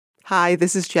Hi,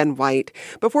 this is Jen White.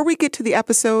 Before we get to the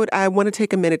episode, I want to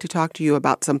take a minute to talk to you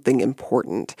about something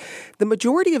important. The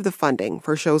majority of the funding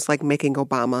for shows like Making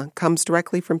Obama comes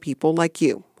directly from people like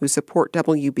you who support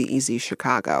WBEZ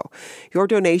Chicago. Your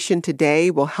donation today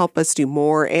will help us do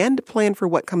more and plan for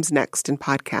what comes next in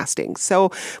podcasting. So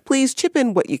please chip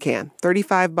in what you can.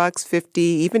 $35, $50,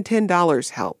 even $10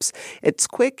 helps. It's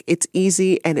quick, it's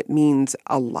easy, and it means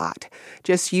a lot.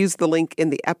 Just use the link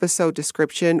in the episode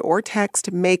description or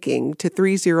text MAKING to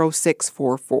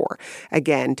 30644.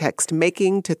 Again, text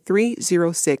MAKING to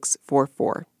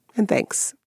 30644. And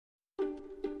thanks.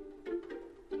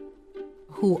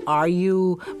 Who are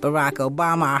you? Barack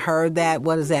Obama. I heard that.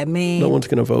 What does that mean? No one's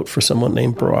going to vote for someone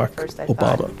named Barack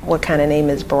Obama. What kind of name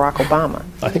is Barack Obama?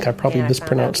 I think I probably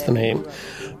mispronounced the name.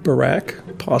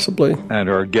 Barack, possibly. And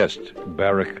our guest,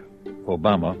 Barack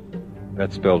Obama.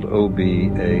 That's spelled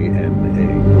O-B-A-M-A.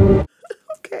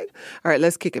 Okay. All right,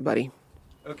 let's kick it, buddy.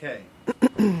 Okay.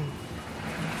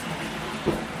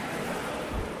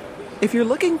 If you're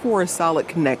looking for a solid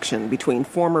connection between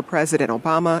former President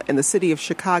Obama and the city of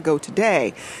Chicago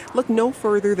today, look no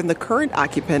further than the current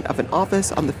occupant of an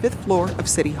office on the 5th floor of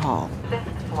City Hall.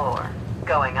 5th floor.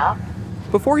 Going up.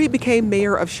 Before he became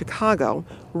mayor of Chicago,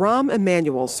 Rahm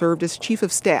Emanuel served as chief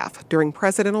of staff during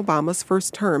President Obama's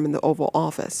first term in the Oval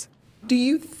Office. Do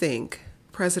you think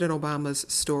President Obama's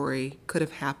story could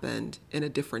have happened in a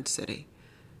different city?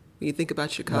 When you think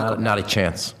about Chicago? Not a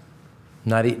chance.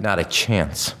 Not a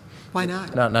chance. Why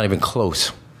not? Not even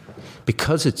close.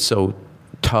 Because it's so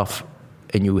tough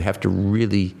and you have to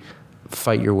really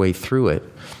fight your way through it.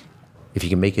 If you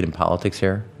can make it in politics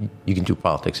here, you can do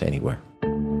politics anywhere.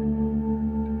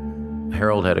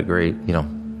 Harold had a great,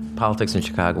 politics in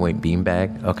Chicago ain't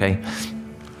beanbag, okay?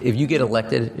 If you get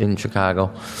elected in Chicago,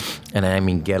 and I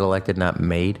mean get elected, not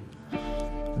made,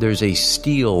 there's a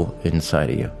steel inside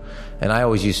of you. And I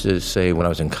always used to say when I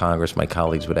was in Congress, my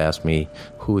colleagues would ask me,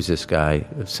 who is this guy,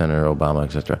 Senator Obama,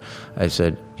 etc. I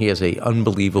said, he has an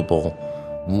unbelievable,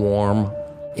 warm,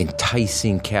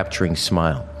 enticing, capturing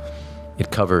smile.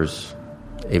 It covers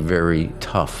a very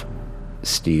tough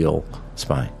steel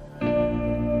spine.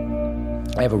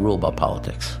 I have a rule about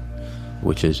politics,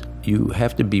 which is you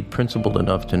have to be principled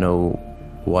enough to know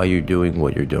why you're doing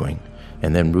what you're doing,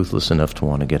 and then ruthless enough to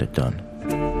want to get it done.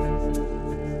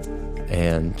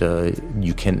 And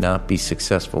you cannot be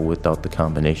successful without the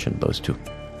combination of those two.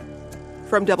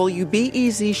 From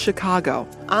WBEZ Chicago,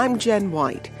 I'm Jen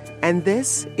White, and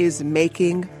this is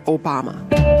Making Obama.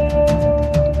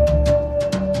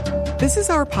 This is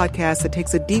our podcast that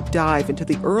takes a deep dive into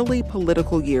the early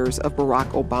political years of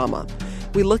Barack Obama.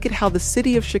 We look at how the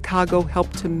city of Chicago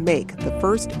helped to make the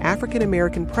first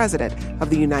African-American president of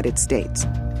the United States.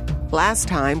 Last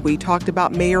time, we talked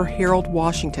about Mayor Harold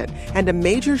Washington and a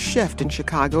major shift in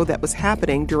Chicago that was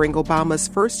happening during Obama's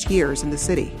first years in the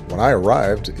city. When I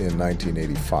arrived in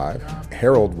 1985,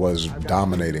 Harold was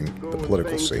dominating the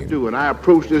political scene. And I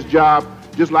approached this job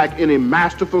just like any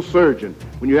masterful surgeon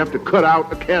when you have to cut out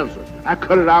a cancer. I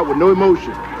cut it out with no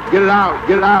emotion. Get it out,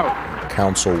 get it out.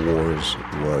 Council wars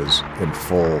was in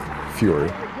full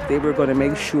fury. They were going to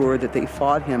make sure that they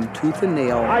fought him tooth and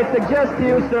nail. I suggest to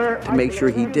you, sir, to make sure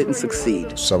he didn't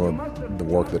succeed. Some of the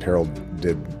work that Harold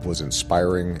did was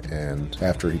inspiring, and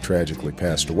after he tragically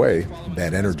passed away,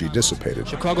 that energy dissipated.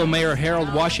 Chicago Mayor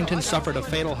Harold Washington suffered a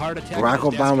fatal heart attack. Barack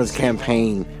Obama's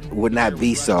campaign would not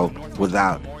be so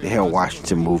without the Harold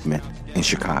Washington movement in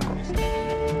Chicago.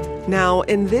 Now,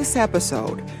 in this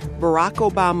episode, Barack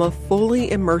Obama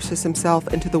fully immerses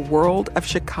himself into the world of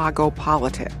Chicago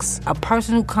politics. A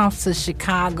person who comes to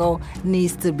Chicago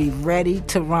needs to be ready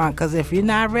to run, because if you're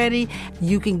not ready,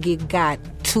 you can get got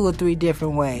 2 or 3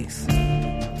 different ways.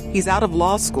 He's out of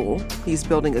law school, he's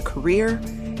building a career,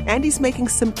 and he's making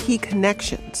some key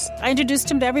connections. I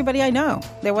introduced him to everybody I know.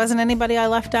 There wasn't anybody I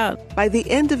left out. By the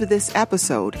end of this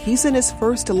episode, he's in his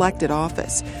first elected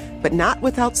office, but not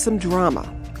without some drama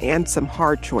and some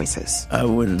hard choices. I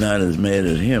was not as mad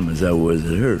at him as I was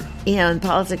at her. Yeah, in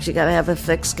politics, you got to have a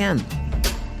thick skin.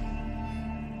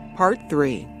 Part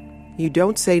 3. You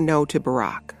don't say no to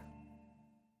Barack.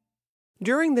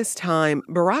 During this time,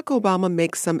 Barack Obama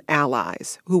makes some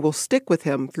allies who will stick with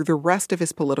him through the rest of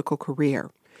his political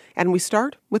career. And we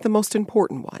start with the most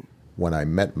important one. When I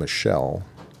met Michelle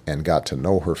and got to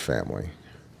know her family,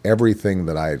 everything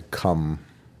that I had come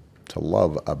to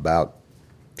love about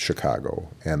Chicago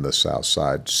and the South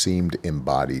Side seemed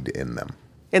embodied in them.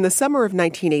 In the summer of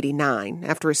 1989,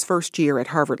 after his first year at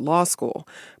Harvard Law School,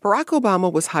 Barack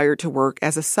Obama was hired to work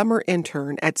as a summer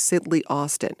intern at Sidley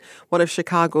Austin, one of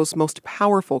Chicago's most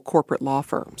powerful corporate law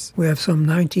firms. We have some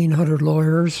 1,900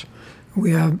 lawyers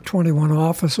We have 21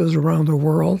 offices around the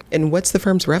world. And what's the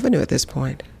firm's revenue at this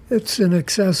point? It's in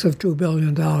excess of $2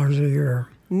 billion a year.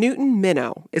 Newton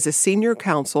Minow is a senior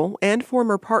counsel and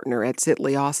former partner at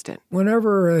Sidley Austin.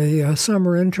 Whenever a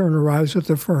summer intern arrives at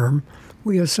the firm,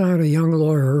 we assign a young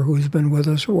lawyer who's been with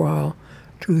us a while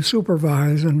to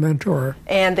supervise and mentor.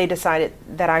 And they decided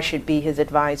that I should be his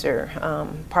advisor,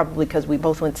 probably because we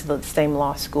both went to the same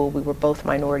law school. We were both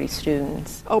minority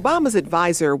students. Obama's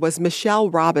advisor was Michelle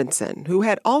Robinson, who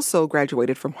had also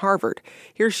graduated from Harvard.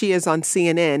 Here she is on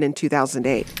CNN in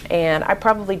 2008. And I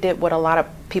probably did what a lot of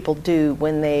people do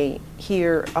when they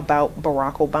hear about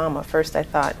Barack Obama. First I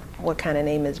thought, what kind of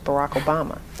name is Barack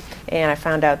Obama? And I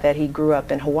found out that he grew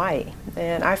up in Hawaii.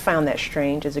 And I found that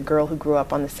strange as a girl who grew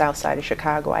up on the south side of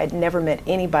Chicago. I had never met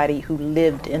anybody who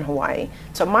lived in Hawaii.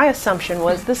 So my assumption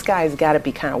was this guy's got to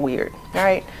be kind of weird,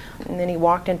 right? And then he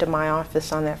walked into my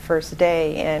office on that first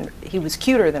day, and he was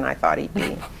cuter than I thought he'd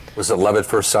be. Was it love at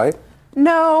first sight?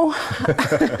 No.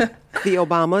 The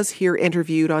Obamas here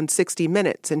interviewed on 60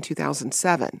 Minutes in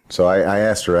 2007. So I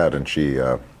asked her out, and she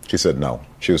said no.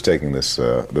 She was taking this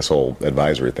whole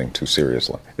advisory thing too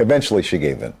seriously. Eventually, she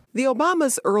gave in. The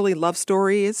Obamas' early love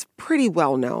story is pretty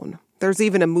well known. There's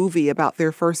even a movie about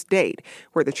their first date,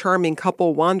 where the charming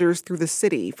couple wanders through the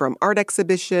city from art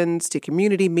exhibitions to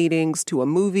community meetings to a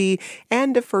movie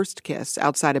and a first kiss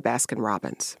outside of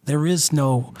Baskin-Robbins. There is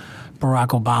no Barack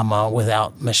Obama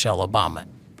without Michelle Obama.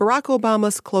 Barack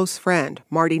Obama's close friend,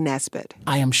 Marty Nesbitt.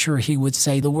 I am sure he would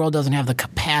say the world doesn't have the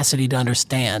capacity to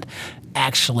understand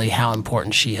actually how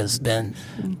important she has been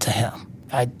to him.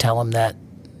 I'd tell him that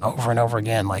over and over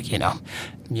again,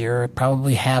 you're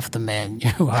probably half the man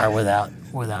you are without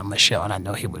Michelle, and I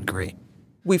know he would agree.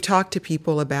 We've talked to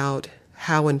people about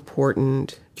how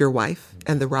important your wife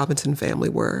and the Robinson family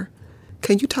were.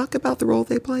 Can you talk about the role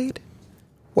they played?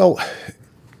 Well,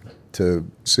 to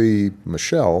see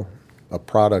Michelle, a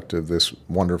product of this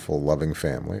wonderful, loving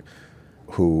family,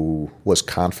 who was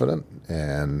confident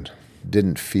and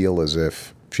didn't feel as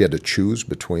if she had to choose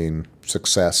between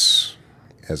success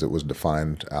as it was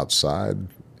defined outside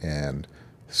and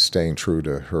staying true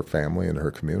to her family and her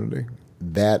community.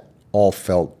 That all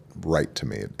felt right to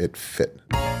me. It fit.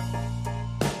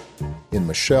 In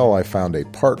Michelle, I found a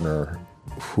partner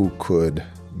who could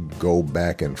go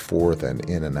back and forth and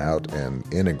in and out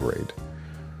and integrate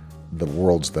the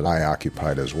worlds that I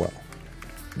occupied as well.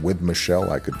 With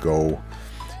Michelle, I could go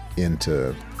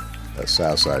into a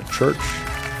Southside church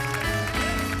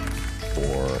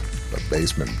or a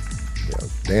basement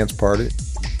dance party,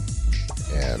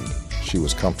 and she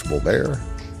was comfortable there.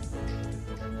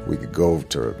 We could go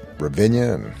to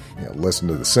Ravinia and listen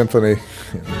to the symphony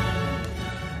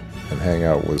and hang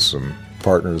out with some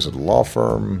partners at a law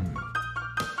firm.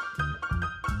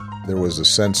 There was a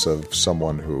sense of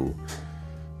someone who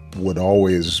would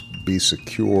always be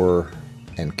secure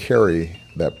and carry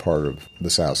that part of the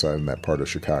South Side and that part of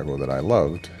Chicago that I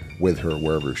loved with her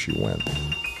wherever she went.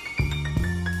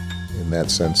 In that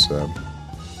sense,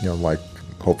 like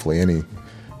hopefully any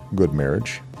good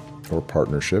marriage or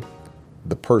partnership,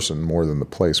 the person more than the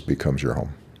place becomes your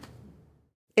home.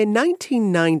 In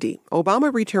 1990,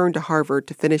 Obama returned to Harvard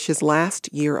to finish his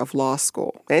last year of law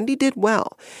school, and he did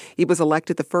well. He was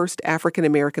elected the first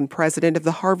African-American president of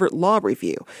the Harvard Law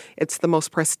Review. It's the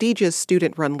most prestigious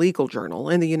student-run legal journal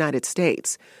in the United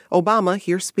States. Obama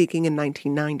here speaking in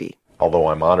 1990. Although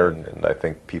I'm honored, and I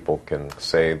think people can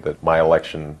say that my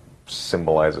election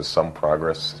symbolizes some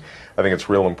progress, I think it's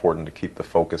real important to keep the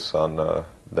focus on the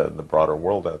broader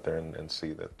world out there and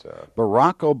see that...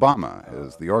 Barack Obama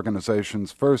is the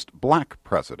organization's first black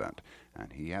president,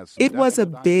 and he has... It was a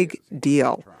big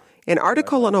deal. An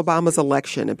article on Obama's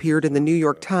election appeared in the New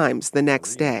York Times the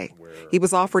next day. He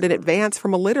was offered an advance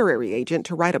from a literary agent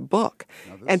to write a book,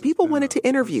 and people wanted to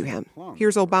interview him.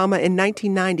 Here's Obama in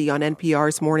 1990 on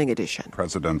NPR's Morning Edition.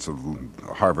 Presidents of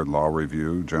Harvard Law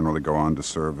Review generally go on to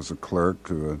serve as a clerk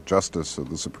to a justice of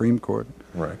the Supreme Court.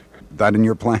 Right. That in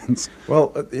your plans? Well,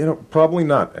 probably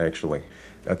not, actually.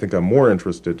 I think I'm more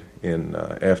interested in,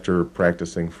 after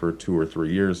practicing for 2 or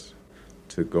 3 years,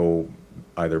 to go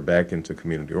either back into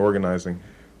community organizing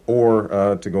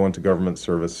or to go into government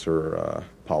service or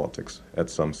politics at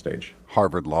some stage.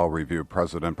 Harvard Law Review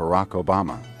President Barack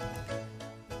Obama.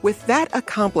 With that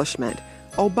accomplishment,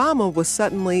 Obama was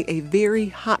suddenly a very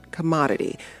hot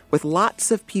commodity, with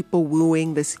lots of people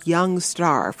wooing this young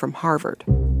star from Harvard.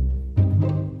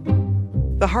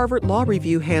 The Harvard Law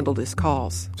Review handled his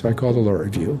calls. So I called the Law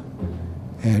Review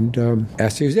and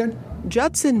asked if he was in.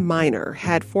 Judson Minor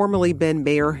had formerly been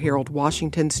Mayor Harold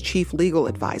Washington's chief legal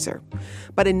advisor.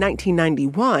 But in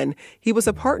 1991, he was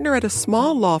a partner at a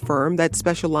small law firm that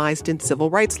specialized in civil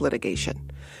rights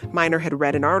litigation. Minor had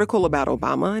read an article about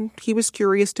Obama, and he was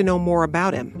curious to know more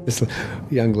about him. This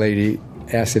young lady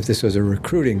asked if this was a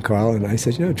recruiting call, and I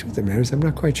said, truth of the matter is I'm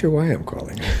not quite sure why I'm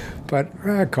calling. But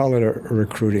I call it a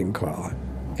recruiting call.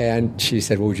 And she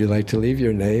said, well, would you like to leave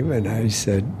your name? And I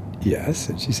said, yes.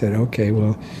 And she said, okay,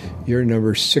 well, you're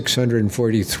number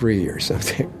 643 or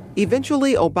something.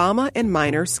 Eventually, Obama and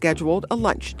Minor scheduled a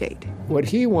lunch date. What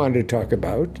he wanted to talk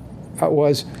about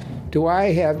was, do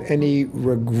I have any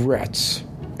regrets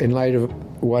in light of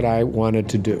what I wanted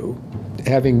to do?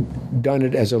 Having done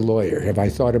it as a lawyer, have I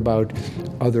thought about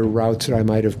other routes that I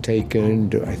might have taken?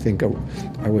 Do I think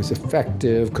I was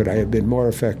effective? Could I have been more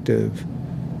effective?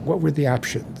 What were the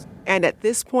options? And at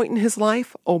this point in his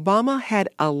life, Obama had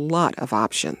a lot of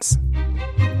options.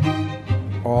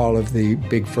 All of the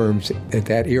big firms at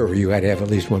that era, you had to have at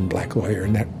least one black lawyer,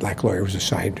 and that black lawyer was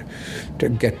assigned to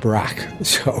get Barack.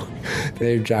 So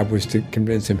their job was to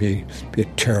convince him it'd be a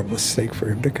terrible mistake for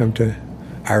him to come to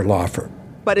our law firm.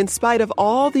 But in spite of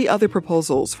all the other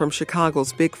proposals from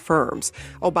Chicago's big firms,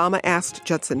 Obama asked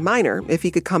Judson Minor if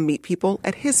he could come meet people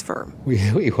at his firm.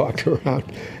 We walked around,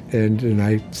 and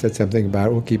I said something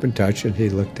about, we'll keep in touch, and he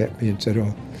looked at me and said,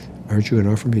 oh, aren't you going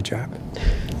to offer me a job?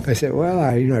 I said, well,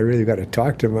 I really got to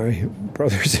talk to my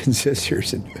brothers and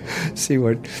sisters and see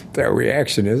what their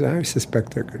reaction is. I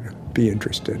suspect they're going to be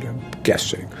interested, I'm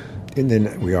guessing. And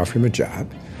then we offered him a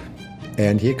job,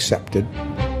 and he accepted.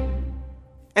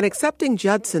 And accepting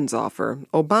Judson's offer,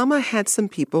 Obama had some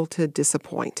people to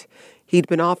disappoint. He'd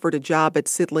been offered a job at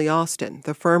Sidley Austin,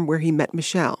 the firm where he met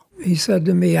Michelle. He said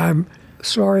to me, I'm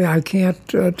sorry, I can't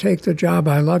take the job.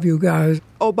 I love you guys.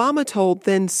 Obama told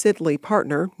then Sidley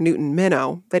partner, Newton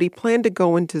Minow, that he planned to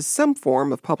go into some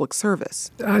form of public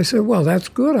service. I said, well, that's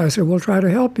good. I said, we'll try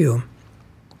to help you.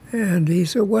 And he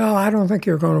said, well, I don't think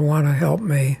you're going to want to help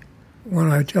me when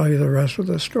I tell you the rest of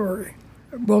the story.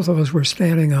 Both of us were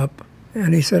standing up.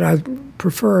 And he said, I'd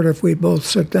prefer it if we both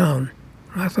sit down.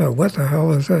 I thought, what the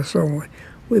hell is this? So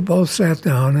we both sat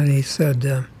down, and he said,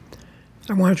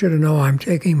 I want you to know I'm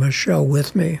taking Michelle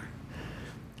with me.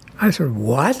 I said,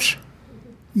 what?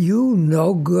 You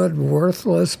no good,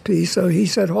 worthless piece of... He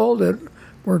said, hold it,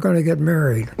 we're going to get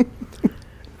married.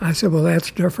 I said, well, that's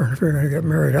different if you're going to get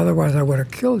married. Otherwise, I would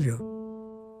have killed you.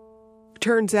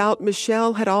 Turns out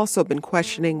Michelle had also been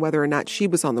questioning whether or not she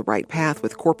was on the right path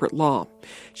with corporate law.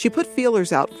 She put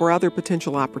feelers out for other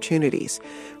potential opportunities.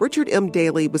 Richard M.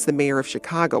 Daley was the mayor of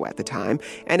Chicago at the time,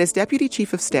 and his deputy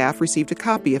chief of staff received a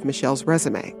copy of Michelle's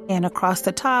resume. And across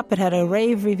the top, it had a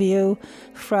rave review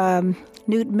from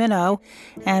Newt Minow,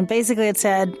 and basically it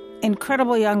said,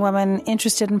 incredible young woman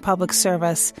interested in public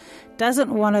service,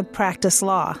 doesn't want to practice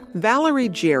law. Valerie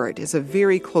Jarrett is a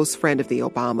very close friend of the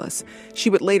Obamas. She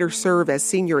would later serve as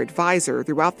senior advisor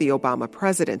throughout the Obama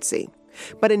presidency.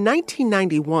 But in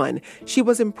 1991, she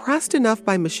was impressed enough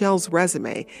by Michelle's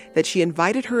resume that she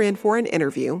invited her in for an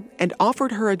interview and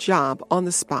offered her a job on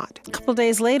the spot. A couple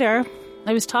days later,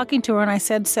 I was talking to her and I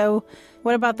said, so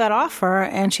what about that offer?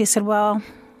 And she said, well,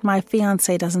 my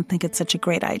fiancé doesn't think it's such a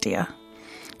great idea.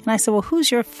 And I said, well,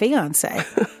 who's your fiancé?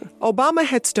 Obama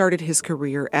had started his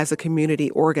career as a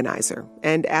community organizer.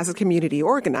 And as a community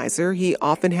organizer, he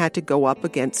often had to go up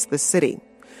against the city.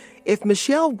 If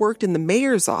Michelle worked in the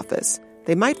mayor's office,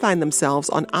 they might find themselves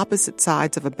on opposite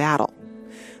sides of a battle.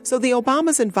 So the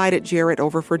Obamas invited Jarrett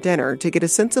over for dinner to get a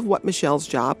sense of what Michelle's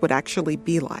job would actually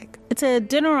be like. It's a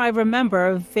dinner I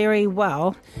remember very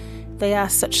well. They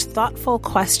asked such thoughtful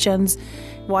questions.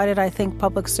 Why did I think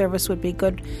public service would be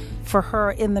good for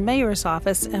her in the mayor's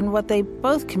office? And what they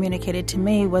both communicated to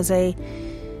me was a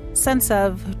sense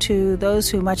of, to those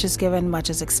who much is given,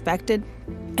 much is expected,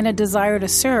 and a desire to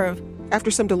serve. After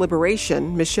some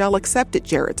deliberation, Michelle accepted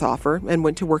Jarrett's offer and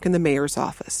went to work in the mayor's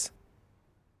office.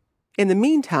 In the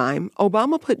meantime,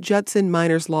 Obama put Judson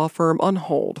Minor's law firm on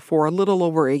hold for a little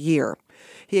over a year.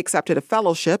 He accepted a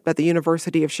fellowship at the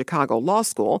University of Chicago Law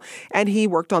School, and he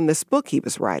worked on this book he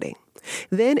was writing.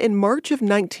 Then, in March of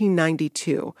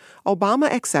 1992,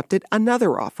 Obama accepted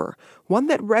another offer, one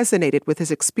that resonated with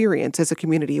his experience as a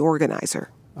community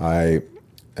organizer. I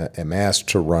am asked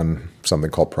to run something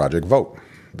called Project Vote.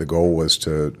 The goal was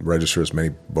to register as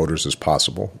many voters as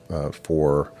possible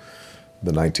for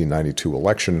the 1992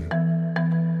 election.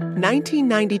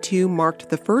 1992 marked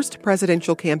the first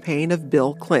presidential campaign of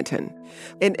Bill Clinton.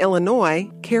 In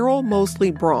Illinois, Carol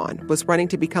Moseley Braun was running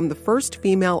to become the first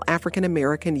female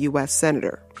African-American U.S.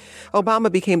 senator.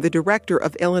 Obama became the director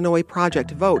of Illinois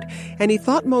Project Vote, and he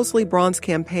thought Moseley Braun's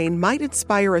campaign might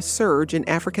inspire a surge in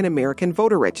African-American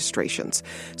voter registrations.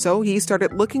 So he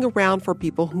started looking around for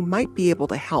people who might be able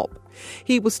to help.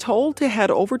 He was told to head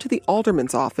over to the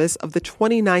alderman's office of the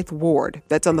 29th Ward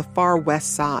that's on the far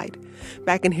west side.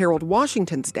 Back in Harold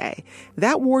Washington's day,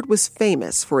 that ward was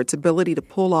famous for its ability to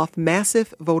pull off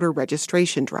massive voter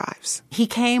registration drives. He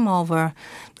came over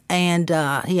and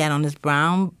he had on his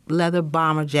brown leather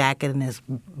bomber jacket and his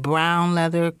brown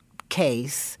leather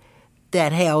case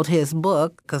that held his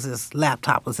book, because his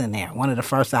laptop was in there, one of the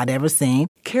first I'd ever seen.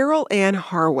 Carol Ann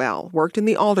Harwell worked in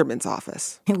the alderman's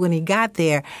office. When he got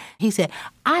there, he said,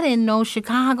 I didn't know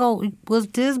Chicago was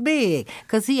this big,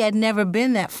 because he had never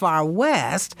been that far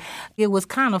west. It was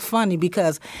kind of funny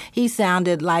because he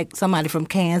sounded like somebody from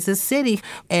Kansas City,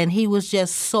 and he was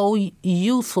just so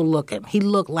youthful looking. He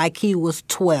looked like he was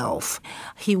 12.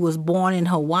 He was born in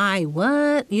Hawaii.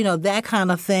 What? You know, that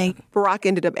kind of thing. Barack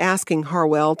ended up asking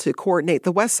Harwell to coordinate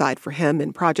the West Side for him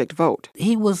in Project Vote.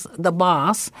 He was the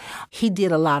boss. He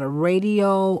did a lot of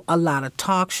radio, a lot of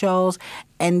talk shows,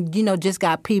 and, you know, just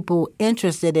got people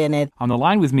interested in it. On the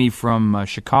line with me from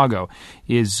Chicago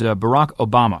is Barack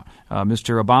Obama.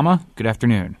 Mr. Obama, good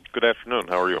afternoon. Good afternoon.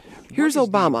 How are you? Here's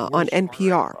Obama on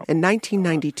NPR in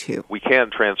 1992. We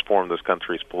can transform this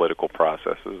country's political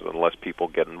processes unless people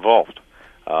get involved.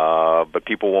 But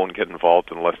people won't get involved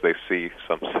unless they see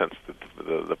some sense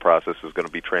that the process is going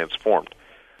to be transformed.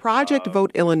 Project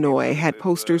Vote Illinois had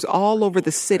posters all over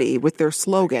the city with their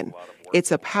slogan,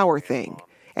 "It's a power thing,"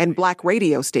 and black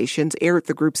radio stations aired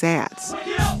the group's ads.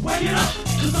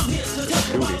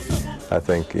 I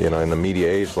think, in a media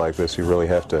age like this, you really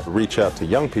have to reach out to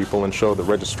young people and show that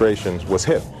registration was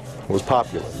hip, was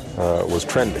popular, was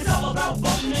trendy.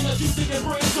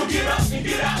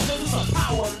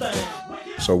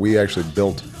 So we actually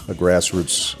built a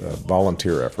grassroots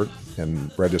volunteer effort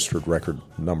and registered record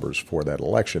numbers for that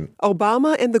election.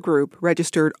 Obama and the group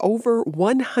registered over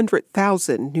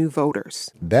 100,000 new voters.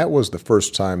 That was the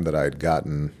first time that I'd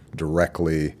gotten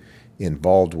directly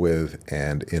involved with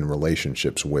and in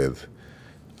relationships with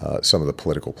some of the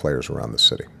political players around the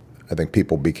city. I think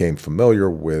people became familiar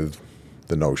with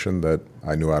the notion that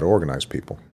I knew how to organize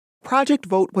people. Project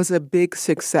Vote was a big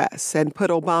success and put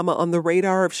Obama on the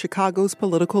radar of Chicago's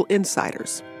political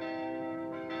insiders.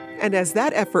 And as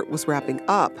that effort was wrapping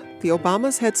up, the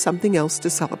Obamas had something else to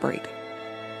celebrate.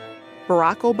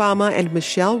 Barack Obama and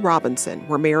Michelle Robinson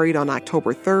were married on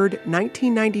October 3rd,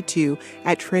 1992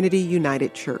 at Trinity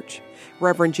United Church.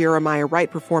 Reverend Jeremiah Wright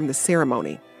performed the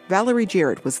ceremony. Valerie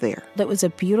Jarrett was there. It was a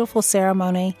beautiful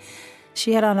ceremony.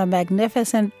 She had on a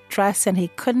magnificent dress, and he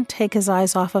couldn't take his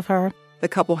eyes off of her. The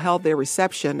couple held their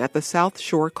reception at the South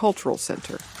Shore Cultural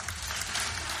Center.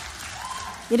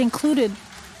 It included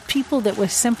people that were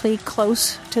simply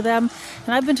close to them.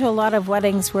 And I've been to a lot of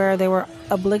weddings where there were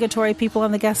obligatory people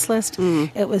on the guest list.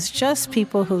 It was just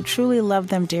people who truly loved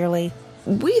them dearly.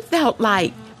 We felt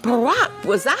like Barack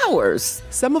was ours.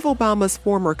 Some of Obama's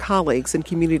former colleagues in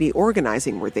community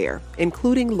organizing were there,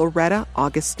 including Loretta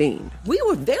Augustine. We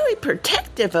were very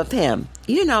protective of him,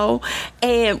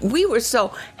 and we were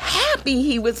so happy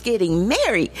he was getting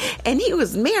married, and he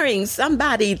was marrying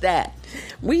somebody that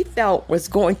we felt was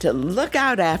going to look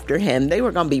out after him. They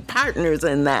were going to be partners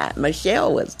in that.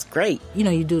 Michelle was great.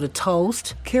 You do the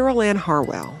toast. Carol Ann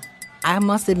Harwell. I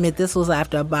must admit this was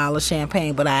after a bottle of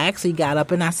champagne, but I actually got up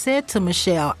and I said to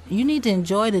Michelle, you need to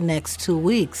enjoy the next 2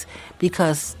 weeks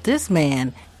because this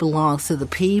man belongs to the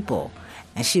people.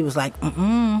 And she was like,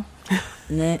 one of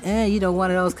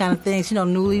those kind of things,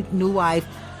 new wife.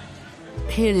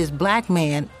 Here this black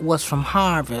man was from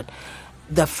Harvard,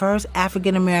 the first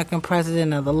African-American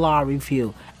president of the Law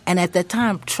Review. And at that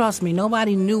time, trust me,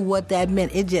 nobody knew what that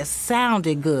meant. It just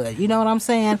sounded good. You know what I'm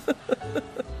saying?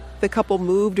 The couple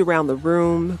moved around the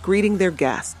room, greeting their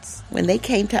guests. When they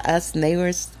came to us and they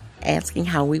were asking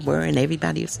how we were and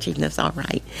everybody was treating us all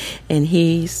right, and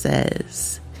he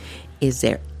says, is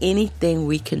there anything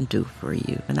we can do for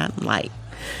you? And I'm like,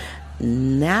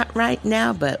 not right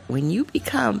now, but when you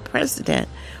become president,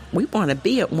 we want to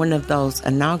be at one of those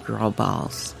inaugural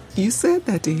balls. You said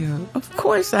that to him? Of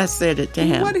course I said it to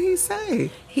him. What did he say?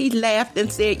 He laughed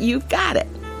and said, you've got it.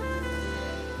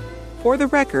 For the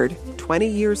record, 20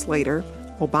 years later,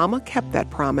 Obama kept that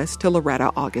promise to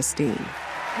Loretta Augustine.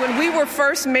 When we were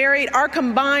first married, our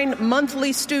combined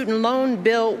monthly student loan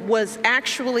bill was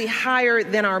actually higher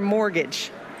than our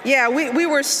mortgage. Yeah, we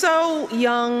were so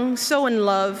young, so in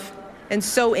love. and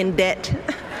so in debt.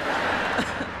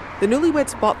 The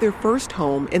newlyweds bought their first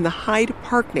home in the Hyde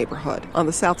Park neighborhood on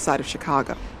the south side of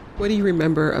Chicago. What do you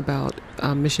remember about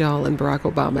Michelle and Barack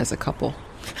Obama as a couple?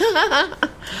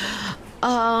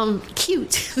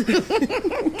 Cute.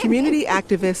 Community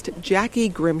activist Jackie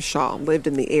Grimshaw lived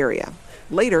in the area.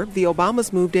 Later, the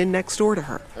Obamas moved in next door to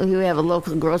her. We have a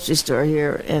local grocery store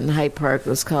here in Hyde Park. It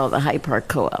was called the Hyde Park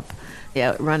Co-op.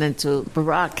 Yeah, run into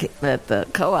Barack at the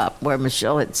co-op where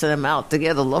Michelle had sent him out to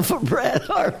get a loaf of bread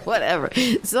or whatever.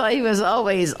 So he was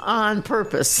always on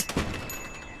purpose.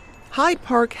 Hyde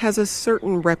Park has a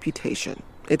certain reputation.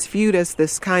 It's viewed as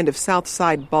this kind of South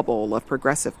Side bubble of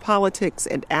progressive politics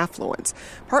and affluence,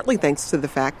 partly thanks to the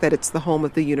fact that it's the home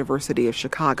of the University of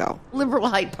Chicago. Liberal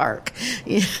Hyde Park,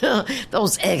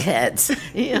 those eggheads,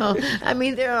 I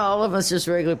mean, they're all of us just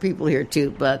regular people here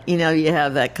too, but, you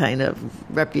have that kind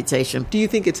of reputation. Do you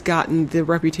think it's gotten the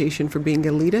reputation for being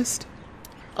elitist?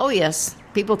 Oh, yes.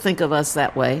 People think of us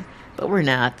that way. But we're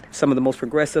not. Some of the most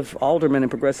progressive aldermen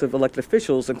and progressive elected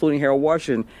officials, including Harold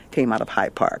Washington, came out of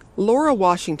Hyde Park. Laura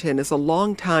Washington is a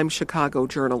longtime Chicago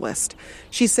journalist.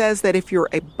 She says that if you're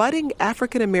a budding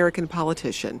African-American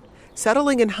politician,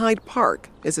 settling in Hyde Park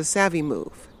is a savvy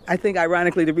move. I think,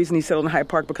 ironically, the reason he settled in Hyde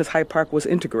Park because Hyde Park was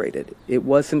integrated. It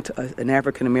wasn't an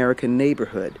African-American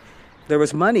neighborhood. There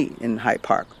was money in Hyde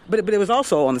Park, but it was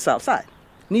also on the South Side.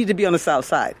 It needed to be on the South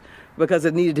Side because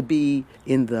it needed to be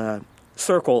in the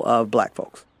circle of black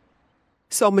folks.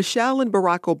 So Michelle and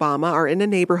Barack Obama are in a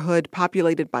neighborhood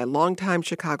populated by longtime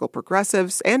Chicago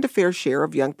progressives and a fair share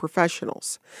of young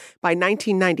professionals. By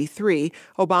 1993,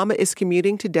 Obama is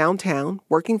commuting to downtown,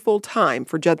 working full-time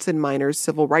for Judson Minor's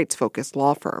civil rights-focused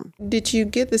law firm. Did you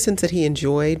get the sense that he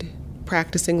enjoyed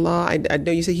practicing law? I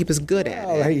know you say he was good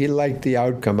at it. He liked the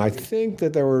outcome. I think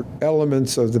that there were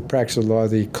elements of the practice of law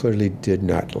that he clearly did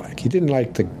not like. He didn't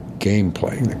like the game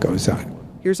playing that goes on.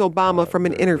 Here's Obama from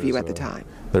an interview at the time.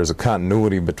 There's a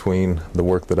continuity between the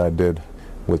work that I did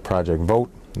with Project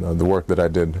Vote, the work that I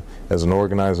did as an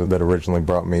organizer that originally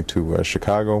brought me to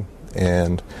Chicago,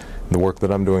 and the work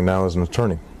that I'm doing now as an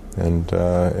attorney. And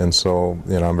so,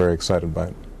 I'm very excited by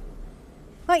it.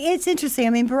 Well, it's interesting.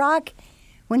 I mean, Barack,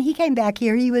 when he came back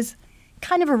here, he was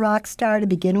kind of a rock star to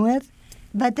begin with,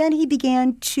 but then he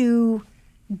began to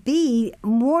be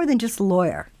more than just a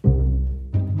lawyer.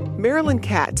 Marilyn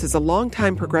Katz is a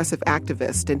longtime progressive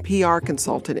activist and PR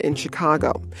consultant in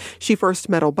Chicago. She first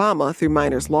met Obama through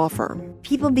Minor's law firm.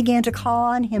 People began to call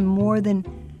on him more than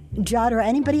Judd or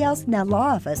anybody else in that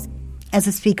law office as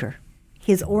a speaker.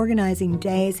 His organizing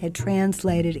days had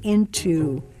translated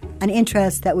into an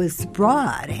interest that was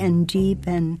broad and deep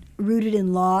and rooted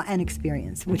in law and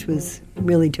experience, which was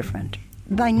really different.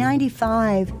 By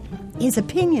 95, his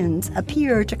opinions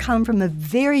appear to come from a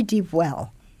very deep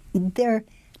well. They're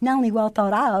not only well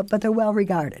thought out, but they're well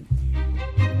regarded.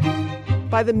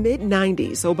 By the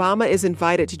mid-90s, Obama is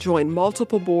invited to join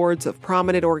multiple boards of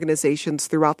prominent organizations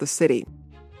throughout the city.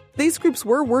 These groups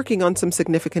were working on some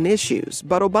significant issues,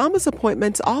 but Obama's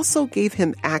appointments also gave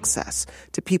him access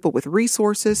to people with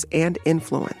resources and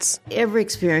influence. Every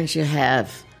experience you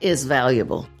have is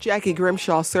valuable. Jackie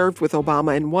Grimshaw served with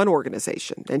Obama in one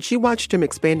organization, and she watched him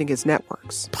expanding his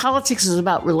networks. Politics is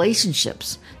about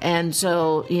relationships. And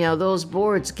so, those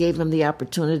boards gave him the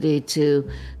opportunity to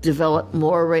develop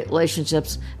more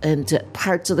relationships into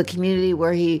parts of the community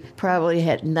where he probably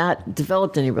had not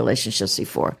developed any relationships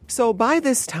before. So by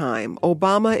this time,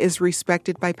 Obama is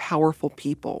respected by powerful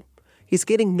people. He's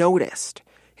getting noticed.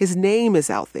 His name is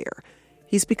out there.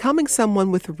 He's becoming someone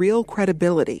with real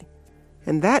credibility.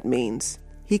 And that means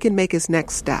he can make his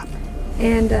next step.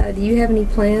 And do you have any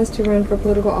plans to run for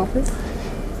political office?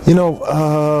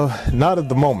 Not at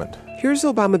the moment. Here's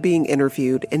Obama being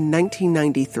interviewed in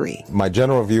 1993. My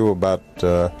general view about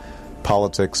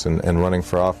politics and running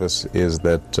for office is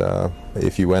that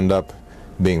if you end up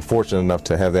being fortunate enough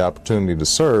to have the opportunity to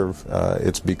serve,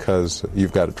 it's because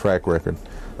you've got a track record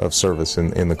of service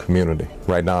in the community.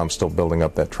 Right now I'm still building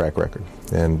up that track record.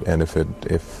 And if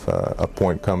a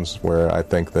point comes where I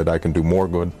think that I can do more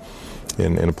good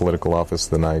in a political office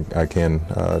than I can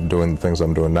doing the things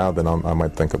I'm doing now, then I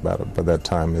might think about it. But that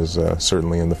time is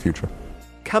certainly in the future.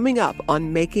 Coming up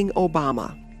on Making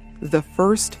Obama, the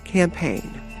first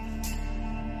campaign.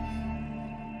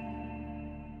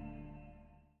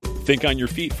 Think on your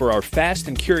feet for our Fast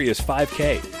and Curious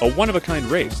 5K, a one-of-a-kind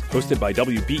race hosted by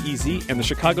WBEZ and the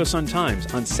Chicago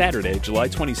Sun-Times on Saturday, July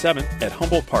 27th at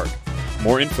Humboldt Park.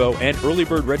 More info and early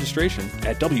bird registration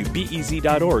at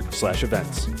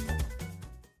wbez.org/events.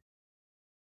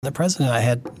 The president and I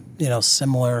had,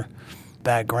 similar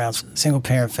backgrounds,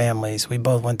 single-parent families. We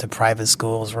both went to private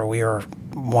schools where we were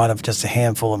one of just a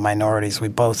handful of minorities. We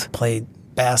both played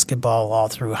basketball all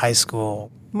through high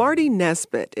school. Marty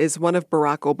Nesbitt is one of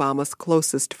Barack Obama's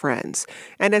closest friends.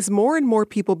 And as more and more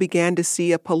people began to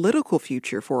see a political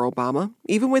future for Obama,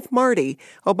 even with Marty,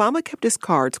 Obama kept his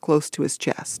cards close to his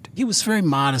chest. He was very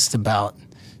modest about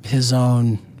his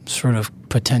own sort of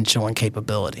potential and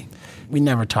capability. We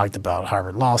never talked about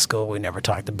Harvard Law School. We never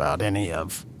talked about any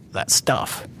of that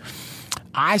stuff.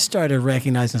 I started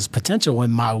recognizing his potential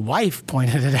when my wife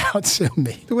pointed it out to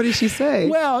me. What did she say?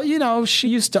 Well, she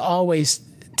used to always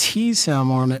tease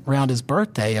him around his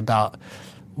birthday about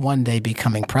one day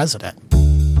becoming president.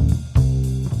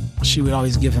 She would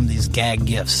always give him these gag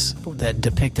gifts that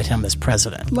depicted him as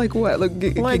president. Like what?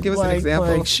 Give us an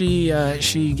example. Like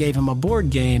she gave him a board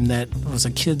game that was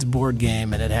a kid's board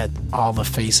game, and it had all the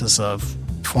faces of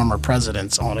former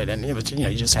presidents on it, and it was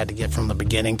you just had to get from the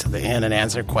beginning to the end and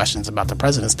answer questions about the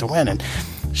presidents to win. And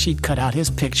she'd cut out his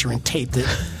picture and taped it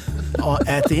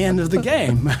at the end of the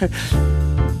game.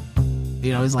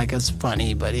 It's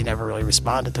funny, but he never really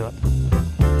responded to it.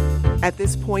 At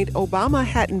this point, Obama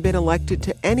hadn't been elected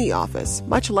to any office,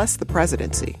 much less the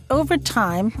presidency. Over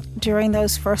time, during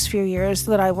those first few years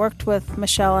that I worked with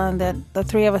Michelle and that the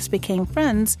three of us became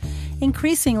friends,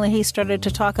 increasingly he started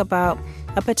to talk about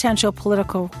a potential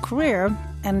political career.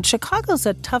 And Chicago's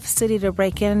a tough city to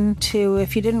break into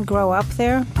if you didn't grow up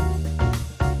there.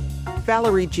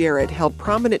 Valerie Jarrett held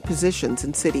prominent positions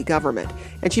in city government,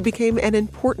 and she became an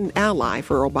important ally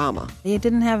for Obama. He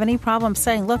didn't have any problem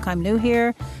saying, look, I'm new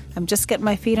here. I'm just getting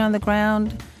my feet on the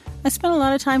ground. I spent a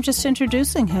lot of time just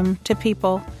introducing him to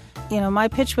people. My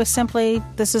pitch was simply,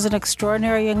 this is an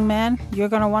extraordinary young man. You're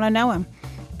going to want to know him.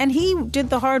 And he did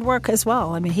the hard work as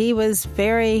well. He was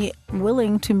very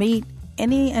willing to meet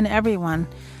any and everyone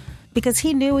because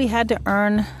he knew he had to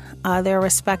earn their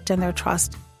respect and their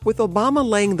trust. With Obama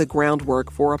laying the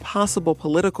groundwork for a possible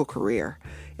political career,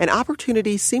 an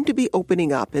opportunity seemed to be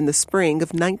opening up in the spring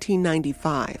of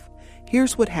 1995.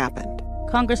 Here's what happened.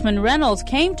 Congressman Reynolds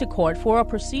came to court for a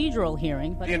procedural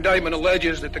hearing. The indictment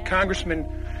alleges that the congressman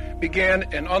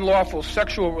began an unlawful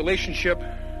sexual relationship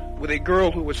with a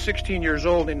girl who was 16 years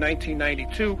old in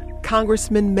 1992.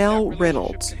 Congressman Mel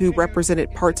Reynolds, who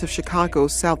represented parts of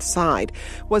Chicago's South Side,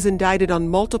 was indicted on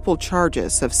multiple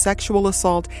charges of sexual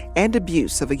assault and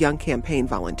abuse of a young campaign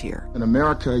volunteer. In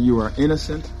America, you are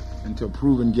innocent until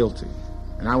proven guilty.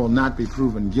 And I will not be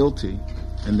proven guilty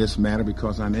in this matter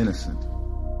because I'm innocent.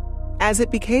 As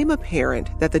it became apparent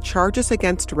that the charges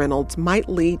against Reynolds might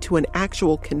lead to an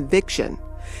actual conviction,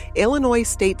 Illinois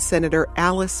State Senator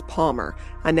Alice Palmer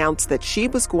announced that she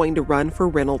was going to run for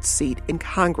Reynolds' seat in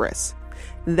Congress.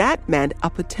 That meant a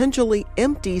potentially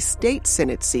empty state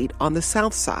Senate seat on the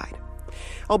South Side.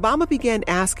 Obama began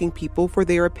asking people for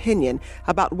their opinion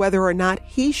about whether or not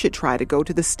he should try to go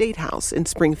to the State House in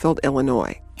Springfield,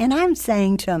 Illinois. And I'm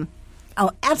saying to him,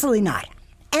 oh, absolutely not.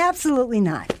 Absolutely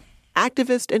not.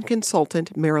 Activist and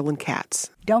consultant Marilyn Katz.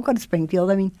 Don't go to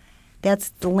Springfield. That's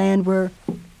the land where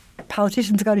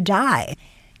politicians go to die.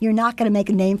 You're not going to make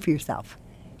a name for yourself.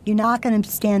 You're not going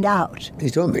to stand out. He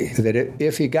told me that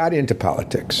if he got into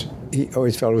politics, he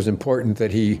always felt it was important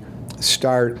that he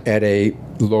start at a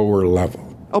lower level.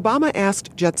 Obama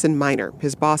asked Judson Minor,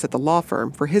 his boss at the law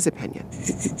firm, for his opinion.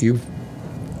 You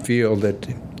feel that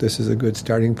this is a good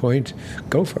starting point?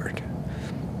 Go for it.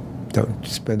 Don't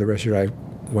spend the rest of your life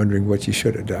wondering what you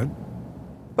should have done.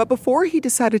 But before he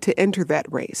decided to enter that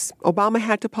race, Obama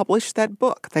had to publish that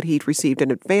book that he'd received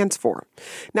an advance for.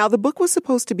 Now, the book was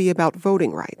supposed to be about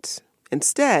voting rights.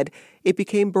 Instead, it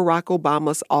became Barack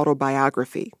Obama's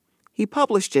autobiography. He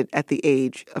published it at the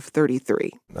age of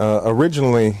 33.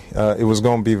 Originally, it was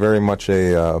going to be very much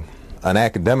an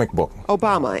academic book.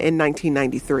 Obama in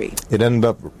 1993. It ended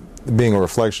up being a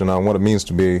reflection on what it means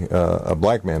to be a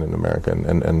black man in America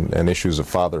and issues of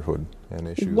fatherhood. And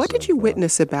issues what did you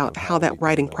witness about how that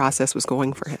writing process was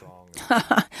going for him?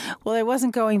 Well, it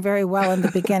wasn't going very well in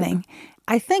the beginning.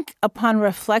 I think upon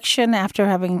reflection, after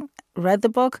having read the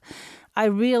book, I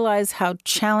realized how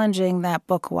challenging that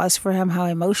book was for him, how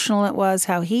emotional it was,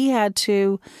 how he had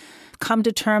to come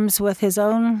to terms with his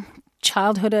own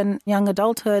childhood and young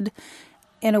adulthood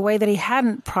in a way that he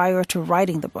hadn't prior to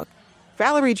writing the book.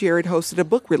 Valerie Jarrett hosted a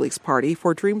book release party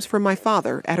for Dreams from My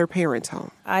Father at her parents'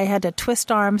 home. I had to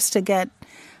twist arms to get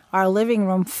our living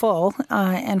room full,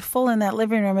 and full in that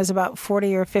living room is about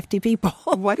 40 or 50 people.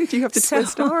 Why did you have to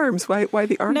twist arms? Why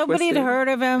the arm Nobody twisting? had heard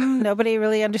of him. Nobody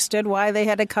really understood why they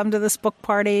had to come to this book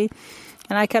party.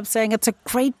 And I kept saying, it's a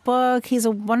great book. He's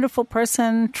a wonderful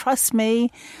person. Trust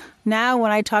me. Now, when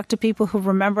I talk to people who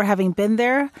remember having been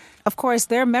there, of course,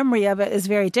 their memory of it is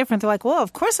very different. They're like, well,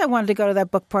 of course I wanted to go to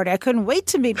that book party. I couldn't wait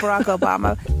to meet Barack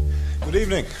Obama. Good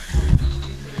evening.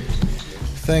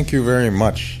 Thank you very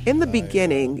much. In the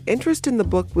beginning, interest in the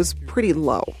book was pretty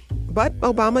low, but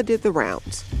Obama did the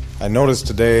rounds. I noticed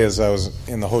today as I was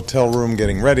in the hotel room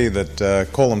getting ready that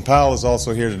Colin Powell is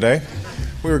also here today.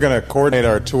 We were going to coordinate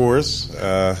our tours,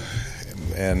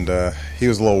 and he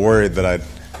was a little worried that I'd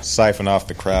siphon off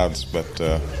the crowds, but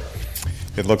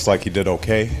it looks like he did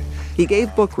okay. He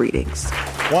gave book readings.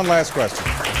 One last question.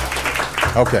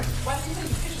 Okay.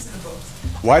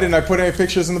 Why didn't I put any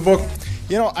pictures in the book?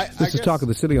 You know, This is Talk of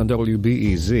the City on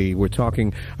WBEZ. We're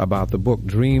talking about the book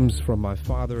Dreams from My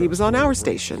Father. He was on our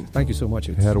station. Thank you so much.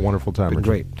 It's had a wonderful time. Been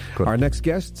great. Good. Our next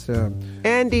guest.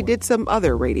 And he did some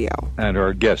other radio. And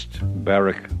our guest,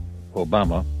 Barack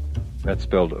Obama. That's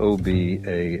spelled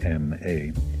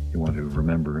O-B-A-M-A. You want to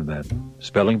remember that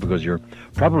spelling because you're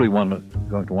probably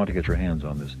going to want to get your hands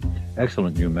on this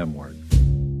excellent new memoir.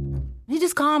 He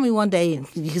just called me one day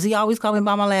because he always called me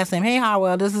by my last name. Hey,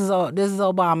 Harwell, this is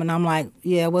Obama. And I'm like,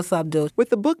 yeah, what's up, dude? With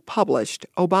the book published,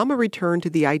 Obama returned to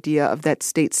the idea of that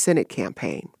state Senate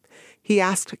campaign. He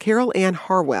asked Carol Ann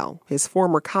Harwell, his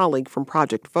former colleague from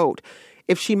Project Vote,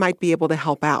 if she might be able to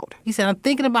help out. He said, I'm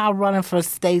thinking about running for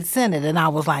state senate. And I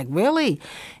was like, really?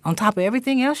 On top of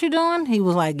everything else you're doing? He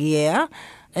was like, yeah.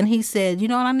 And he said, you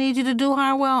know what I need you to do,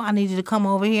 Harwell? I need you to come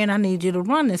over here and I need you to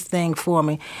run this thing for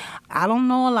me. I don't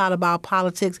know a lot about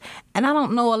politics, and I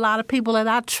don't know a lot of people that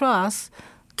I trust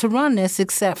to run this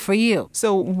except for you.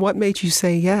 So what made you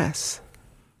say yes?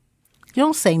 You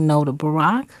don't say no to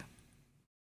Barack.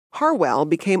 Harwell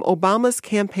became Obama's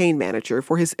campaign manager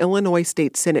for his Illinois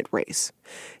State Senate race.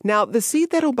 Now, the seat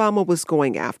that Obama was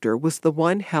going after was the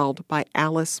one held by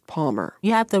Alice Palmer.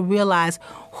 You have to realize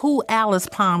who Alice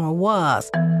Palmer was.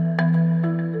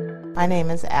 My name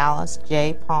is Alice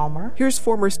J. Palmer. Here's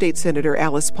former State Senator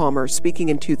Alice Palmer speaking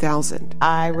in 2000.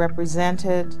 I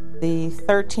represented the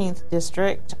 13th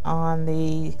District on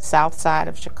the south side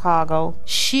of Chicago.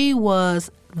 She was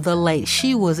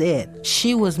she was it.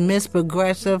 She was Miss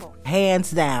Progressive,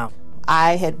 hands down.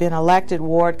 I had been elected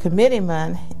ward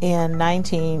committeeman in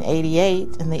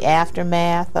 1988 in the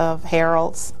aftermath of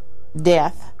Harold's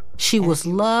death. She was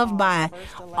loved by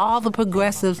all the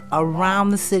progressives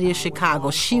around the city of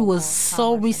Chicago. She was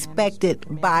so respected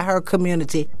by her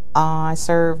community. I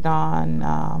served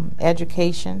on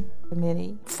education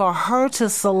committee. For her to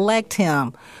select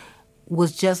him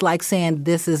was just like saying,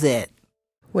 this is it.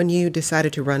 When you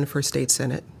decided to run for state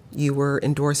senate, you were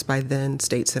endorsed by then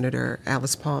State Senator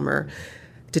Alice Palmer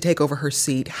to take over her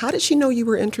seat. How did she know you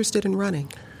were interested in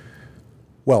running?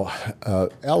 Well,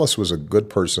 Alice was a good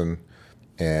person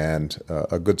and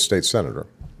a good state senator.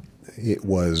 It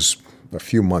was a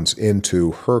few months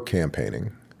into her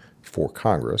campaigning for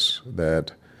Congress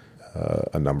that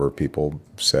a number of people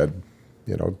said,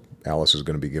 you know, Alice is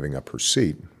going to be giving up her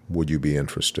seat. Would you be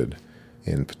interested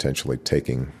in potentially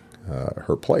taking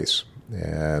her place?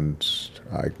 And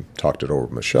I talked it over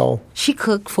with Michelle. She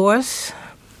cooked for us.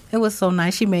 It was so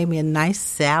nice. She made me a nice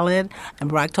salad.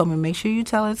 And Barack told me, make sure you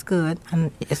tell her it's good.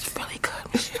 And it's really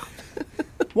good, Michelle.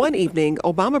 One evening,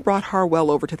 Obama brought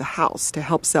Harwell over to the house to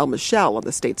help sell Michelle on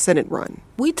the state senate run.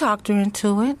 We talked her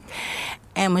into it.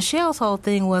 And Michelle's whole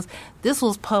thing was this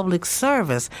was public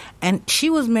service. And she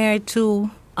was married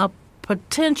to a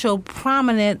potential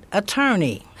prominent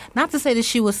attorney. Not to say that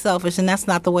she was selfish, and that's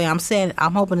not the way I'm saying it.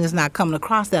 I'm hoping it's not coming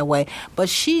across that way. But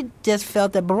she just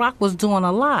felt that Barack was doing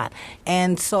a lot.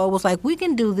 And so it was like, we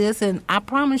can do this, and I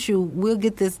promise you we'll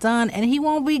get this done, and he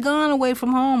won't be gone away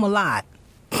from home a lot.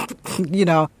 You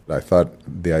know. I thought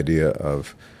the idea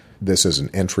of this as an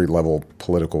entry-level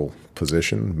political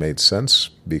position made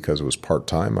sense because it was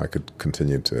part-time. I could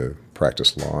continue to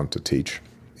practice law and to teach.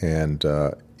 And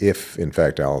if, in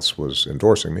fact, Alice was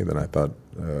endorsing me, then I thought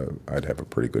I'd have a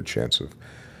pretty good chance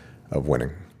of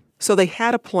winning. So they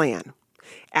had a plan.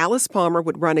 Alice Palmer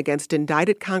would run against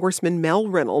indicted Congressman Mel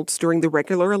Reynolds during the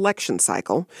regular election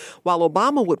cycle, while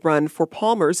Obama would run for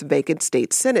Palmer's vacant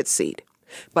state Senate seat.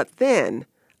 But then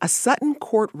a Sutton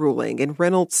court ruling in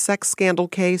Reynolds' sex scandal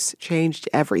case changed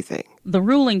everything. The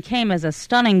ruling came as a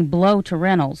stunning blow to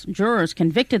Reynolds. Jurors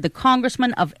convicted the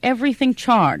congressman of everything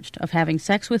charged, of having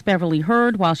sex with Beverly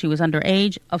Hurd while she was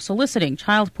underage, of soliciting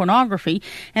child pornography,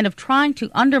 and of trying to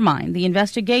undermine the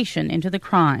investigation into the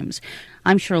crimes.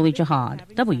 I'm Shirley Jihad,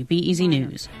 WBEZ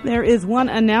News. There is one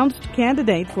announced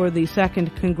candidate for the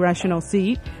 2nd congressional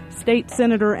seat, State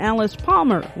Senator Alice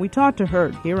Palmer. We talked to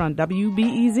her here on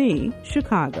WBEZ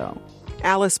Chicago.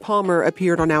 Alice Palmer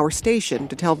appeared on our station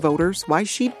to tell voters why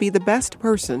she'd be the best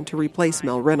person to replace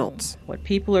Mel Reynolds. What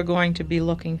people are going to be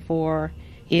looking for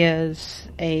is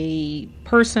a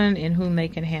person in whom they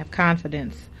can have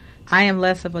confidence. I am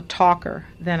less of a talker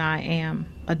than I am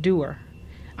a doer.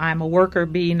 I'm a worker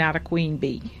bee, not a queen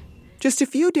bee. Just a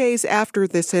few days after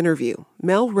this interview,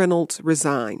 Mel Reynolds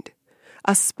resigned.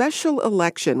 A special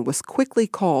election was quickly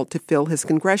called to fill his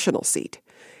congressional seat,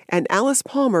 and Alice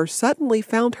Palmer suddenly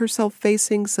found herself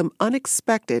facing some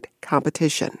unexpected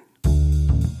competition.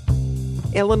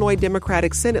 Illinois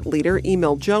Democratic Senate leader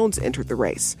Emil Jones entered the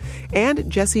race, and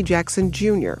Jesse Jackson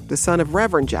Jr., the son of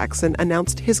Reverend Jackson,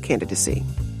 announced his candidacy.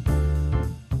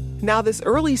 Now, this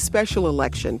early special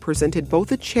election presented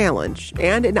both a challenge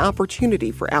and an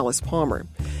opportunity for Alice Palmer.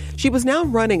 She was now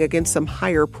running against some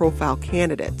higher-profile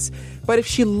candidates, but if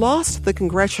she lost the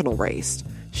congressional race,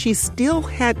 she still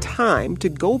had time to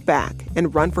go back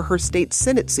and run for her state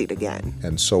Senate seat again.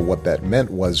 And so what that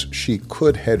meant was she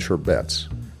could hedge her bets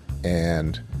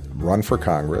and run for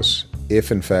Congress.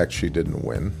 If, in fact, she didn't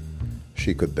win,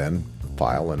 she could then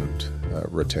file and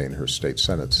retain her state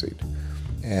Senate seat.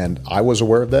 And I was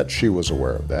aware of that. She was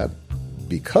aware of that.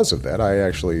 Because of that, I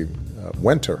actually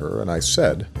went to her and I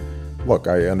said, look,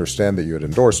 I understand that you had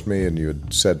endorsed me and you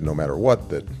had said no matter what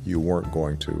that you weren't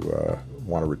going to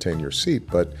want to retain your seat,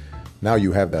 but now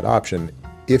you have that option.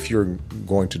 If you're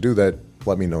going to do that,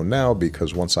 let me know now,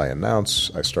 because once I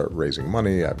announce, I start raising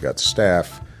money, I've got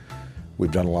staff,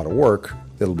 we've done a lot of work,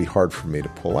 it'll be hard for me to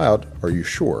pull out. Are you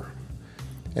sure?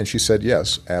 And she said,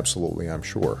 yes, absolutely, I'm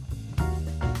sure.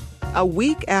 A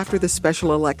week after the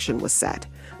special election was set,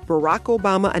 Barack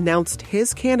Obama announced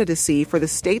his candidacy for the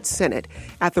state Senate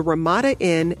at the Ramada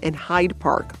Inn in Hyde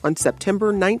Park on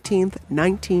September 19,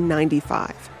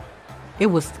 1995. It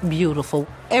was beautiful.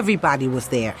 Everybody was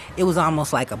there. It was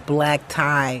almost like a black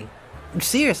tie.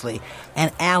 Seriously.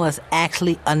 And Alice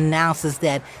actually announces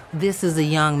that this is a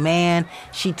young man.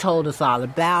 She told us all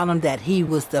about him, that he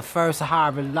was the first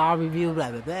Harvard Law Review, blah,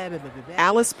 blah, blah, blah, blah, blah.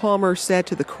 Alice Palmer said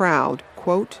to the crowd,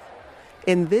 quote,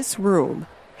 "In this room,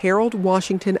 Harold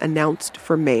Washington announced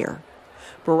for mayor.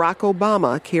 Barack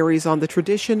Obama carries on the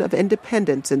tradition of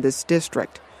independence in this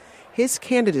district. His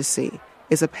candidacy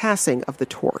is a passing of the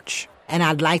torch." And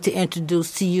I'd like to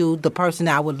introduce to you the person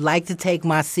I would like to take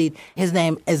my seat. His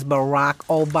name is Barack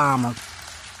Obama.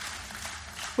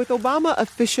 With Obama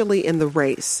officially in the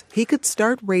race, he could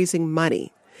start raising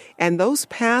money. And those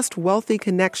past wealthy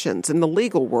connections in the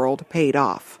legal world paid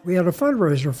off. We had a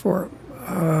fundraiser for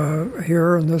him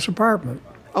here in this apartment.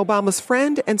 Obama's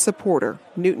friend and supporter,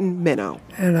 Newton Minow.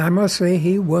 And I must say,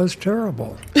 he was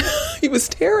terrible. He was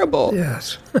terrible?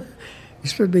 Yes. He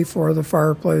stood before the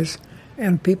fireplace,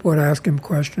 and people would ask him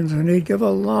questions, and he'd give a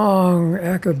long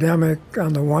academic,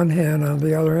 on the one hand, on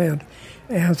the other hand,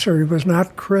 answer. He was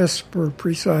not crisp or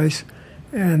precise,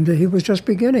 and he was just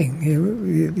beginning.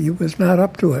 He was not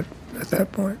up to it at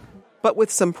that point. But with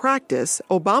some practice,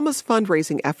 Obama's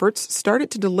fundraising efforts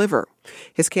started to deliver.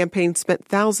 His campaign spent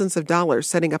thousands of dollars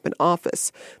setting up an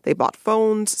office. They bought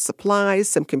phones, supplies,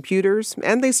 some computers,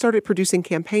 and they started producing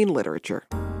campaign literature.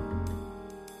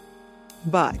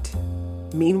 But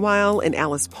meanwhile, in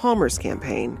Alice Palmer's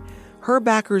campaign, her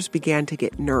backers began to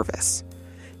get nervous.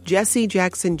 Jesse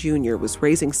Jackson Jr. was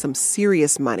raising some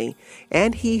serious money,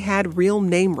 and he had real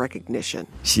name recognition.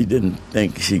 She didn't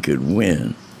think she could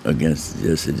win against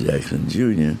Jesse Jackson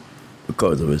Jr.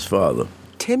 because of his father.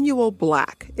 Timuel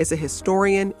Black is a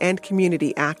historian and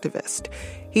community activist.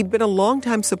 He'd been a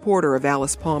longtime supporter of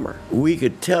Alice Palmer. We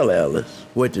could tell Alice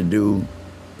what to do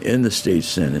in the state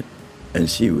Senate, and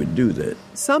she would do that.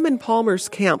 Some in Palmer's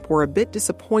camp were a bit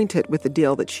disappointed with the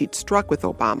deal that she'd struck with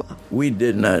Obama. We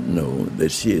did not know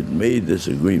that she had made this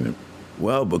agreement.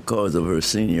 Well, because of her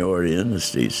seniority in the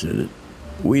state Senate,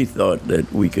 we thought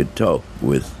that we could talk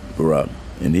with Barack,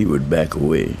 and he would back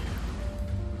away.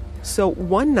 So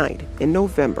one night in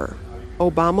November,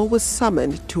 Obama was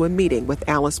summoned to a meeting with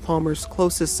Alice Palmer's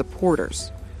closest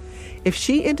supporters. If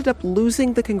she ended up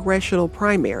losing the congressional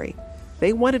primary,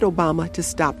 they wanted Obama to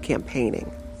stop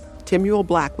campaigning. Timuel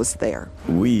Black was there.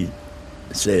 We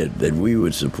said that we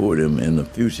would support him in the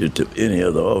future to any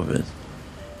other office.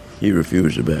 He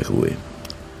refused to back away.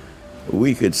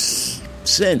 We could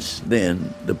sense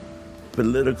then the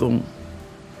political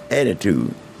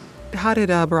attitude. How did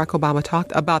Barack Obama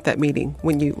talk about that meeting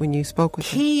when you spoke with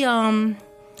him?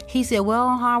 He said,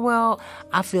 well, Harwell,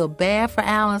 I feel bad for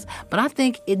Alice, but I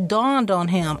think it dawned on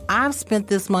him. I've spent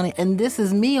this money, and this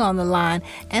is me on the line,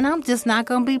 and I'm just not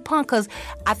going to be punked. Because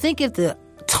I think if the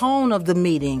tone of the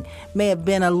meeting may have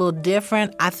been a little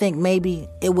different. I think maybe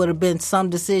it would have been some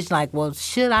decision like, well,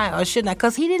 should I or shouldn't I?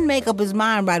 Because he didn't make up his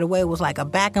mind right away. It was like a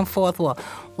back and forth. Well,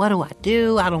 what do I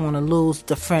do? I don't want to lose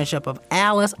the friendship of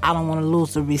Alice. I don't want to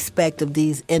lose the respect of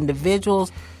these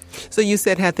individuals. So you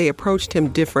said had they approached him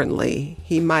differently,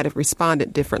 he might have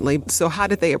responded differently. So how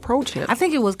did they approach him? I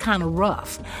think it was kind of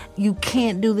rough. You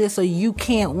can't do this or you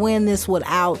can't win this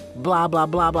without blah, blah,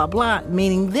 blah, blah, blah,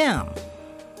 meaning them.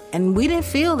 And we didn't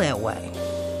feel that way.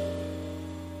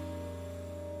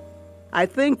 I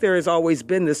think there has always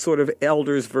been this sort of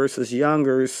elders versus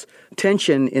youngers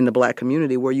tension in the black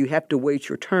community where you have to wait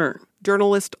your turn.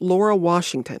 Journalist Laura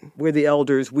Washington. We're the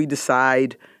elders. We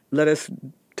decide, let us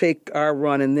take our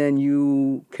run and then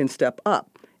you can step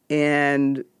up.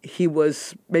 And he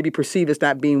was maybe perceived as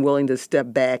not being willing to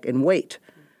step back and wait.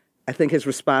 I think his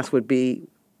response would be,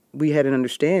 we had an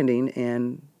understanding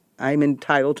and I'm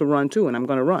entitled to run too, and I'm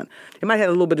going to run. It might have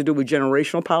a little bit to do with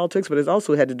generational politics, but it's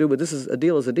also had to do with this is a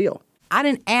deal is a deal. I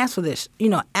didn't ask for this.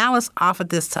 Alice offered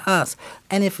this to us,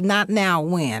 and if not now,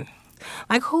 when?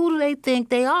 Like, who do they think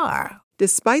they are?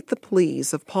 Despite the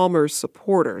pleas of Palmer's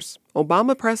supporters,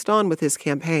 Obama pressed on with his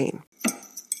campaign.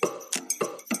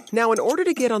 Now, in order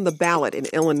to get on the ballot in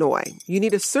Illinois, you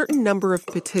need a certain number of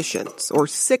petitions or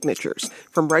signatures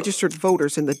from registered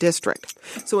voters in the district.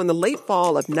 So in the late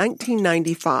fall of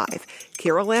 1995,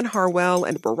 Carol Ann Harwell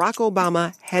and Barack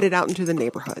Obama headed out into the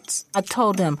neighborhoods. I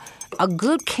told them a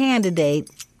good candidate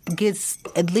gets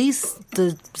at least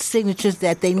the signatures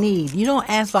that they need. You don't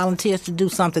ask volunteers to do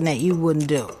something that you wouldn't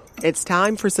do. It's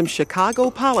time for some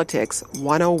Chicago Politics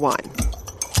 101.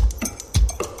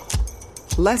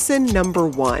 Lesson number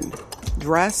 1,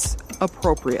 dress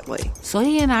appropriately. So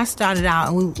he and I started out,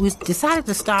 and we decided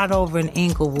to start over in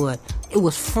Inglewood. It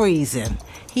was freezing.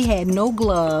 He had no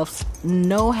gloves,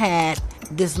 no hat,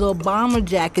 this little bomber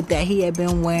jacket that he had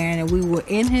been wearing, and we were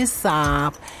in his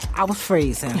Saab. I was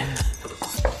freezing.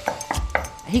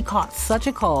 He caught such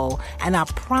a cold, and I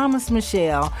promised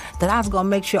Michelle that I was going to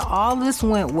make sure all this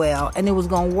went well, and it was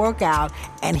going to work out,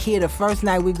 and here the first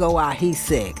night we go out, he's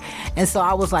sick. And so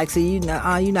I was like, you're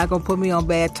not going to put me on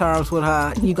bad terms with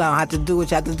her. You're going to have to do what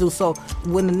you have to do. So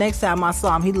when the next time I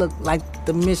saw him, he looked like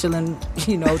the Michelin,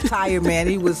 tire man.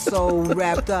 He was so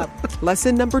wrapped up.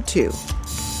 Lesson number 2,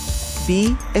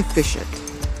 be efficient.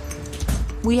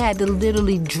 We had to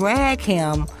literally drag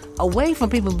him away from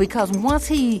people because once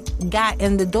he got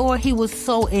in the door, he was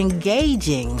so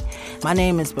engaging. My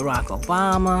name is Barack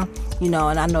Obama,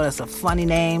 and I know that's a funny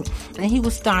name. And he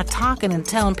would start talking and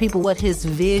telling people what his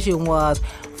vision was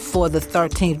for the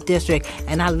 13th district.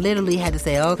 And I literally had to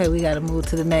say, okay, we got to move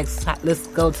to the next, let's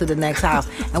go to the next house.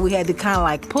 And we had to kind of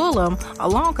like pull him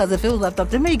along because if it was left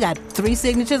up to me, he got 3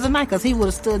 signatures a night because he would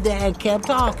have stood there and kept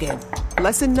talking.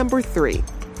 Lesson number 3,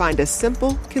 find a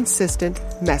simple, consistent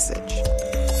message.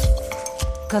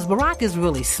 Because Barack is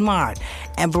really smart.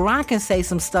 And Barack can say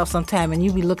some stuff sometime and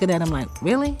you be looking at him like,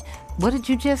 really? What did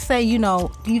you just say? You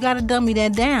got to dummy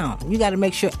that down. You got to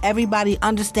make sure everybody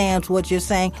understands what you're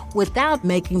saying without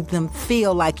making them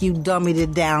feel like you dummied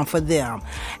it down for them.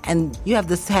 And you have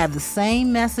to have the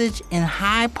same message in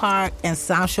Hyde Park and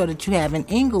South Shore that you have in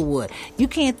Inglewood. You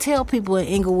can't tell people in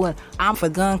Inglewood, I'm for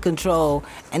gun control,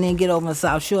 and then get over in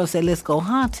South Shore and say, let's go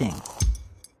hunting.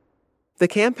 The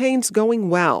campaign's going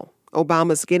well.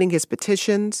 Obama's getting his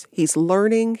petitions, he's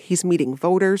learning, he's meeting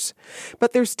voters.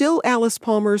 But there's still Alice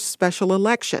Palmer's special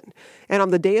election. And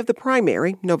on the day of the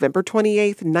primary, November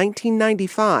 28th,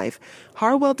 1995,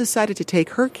 Harwell decided to take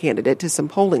her candidate to some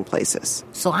polling places.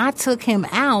 So I took him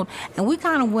out, and we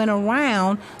kind of went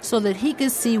around so that he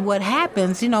could see what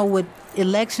happens, with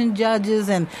election judges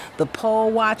and the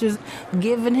poll watchers,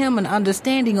 giving him an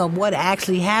understanding of what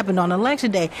actually happened on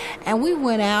Election Day. And we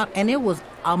went out, and it was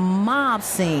a mob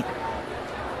scene.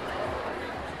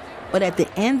 But at the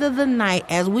end of the night,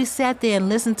 as we sat there and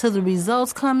listened to the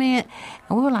results come in,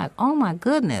 and we were like, oh my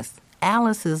goodness,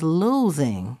 Alice is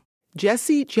losing.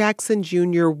 Jesse Jackson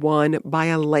Jr. won by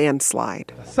a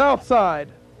landslide. South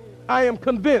Side, I am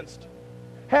convinced,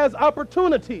 has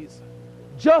opportunities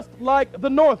just like the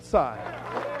North Side.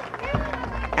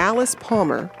 Alice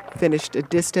Palmer finished a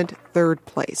distant 3rd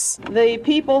place. The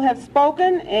people have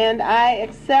spoken, and I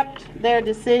accept their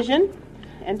decision.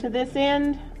 And to this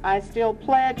end, I still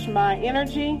pledge my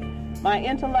energy, my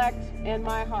intellect, and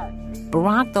my heart.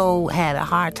 Barack, though, had a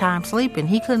hard time sleeping.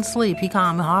 He couldn't sleep. He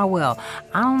called me, Harwell,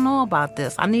 I don't know about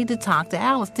this. I need to talk to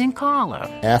Alice. Then call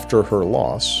her. After her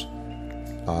loss,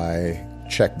 I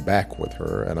check back with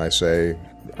her and I say,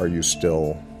 are you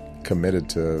still committed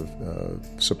to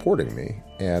supporting me?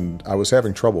 And I was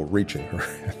having trouble reaching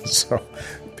her. So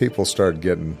people started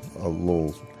getting a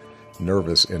little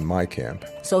nervous in my camp.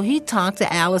 So he talked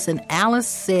to Alice, and Alice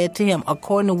said to him,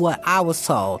 according to what I was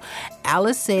told,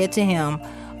 Alice said to him,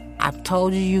 I've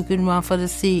told you can run for the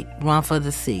seat, run for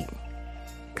the seat.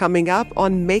 Coming up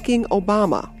on Making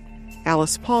Obama,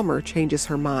 Alice Palmer changes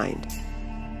her mind.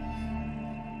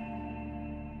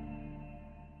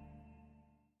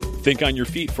 Think on your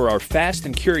feet for our Fast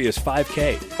and Curious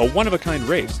 5K, a one-of-a-kind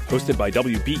race hosted by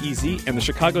WBEZ and the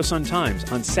Chicago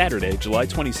Sun-Times on Saturday, July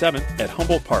 27th at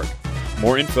Humboldt Park.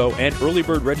 More info and early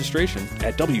bird registration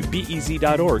at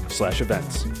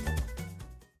wbez.org/events.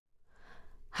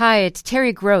 Hi, it's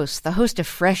Terry Gross, the host of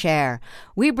Fresh Air.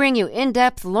 We bring you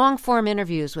in-depth, long-form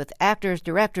interviews with actors,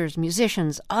 directors,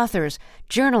 musicians, authors,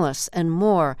 journalists, and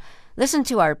more. Listen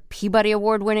to our Peabody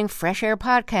Award-winning Fresh Air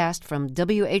podcast from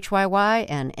WHYY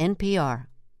and NPR.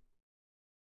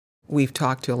 We've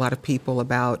talked to a lot of people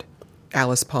about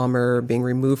Alice Palmer being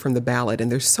removed from the ballot,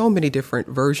 and there's so many different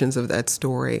versions of that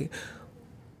story.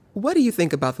 What do you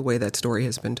think about the way that story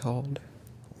has been told?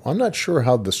 I'm not sure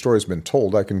how the story's been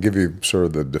told. I can give you sort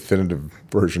of the definitive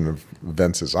version of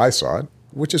events as I saw it,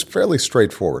 which is fairly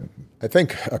straightforward. I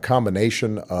think a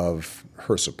combination of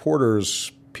her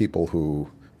supporters, people who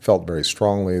felt very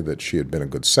strongly that she had been a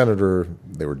good senator.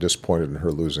 They were disappointed in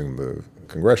her losing the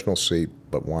congressional seat,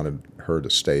 but wanted her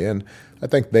to stay in. I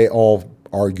think they all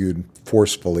argued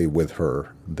forcefully with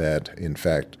her that, in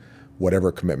fact,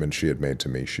 whatever commitment she had made to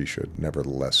me, she should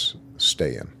nevertheless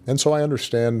stay in. And so I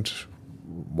understand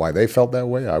why they felt that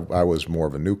way. I was more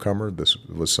of a newcomer. This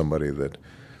was somebody that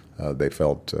they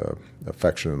felt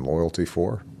affection and loyalty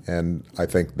for. And I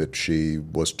think that she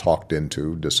was talked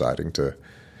into deciding to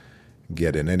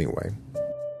get in anyway.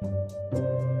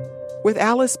 With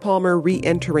Alice Palmer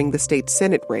re-entering the state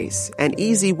Senate race, an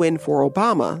easy win for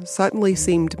Obama suddenly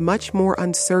seemed much more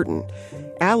uncertain.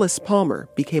 Alice Palmer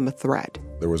became a threat.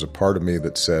 There was a part of me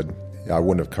that said, I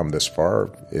wouldn't have come this far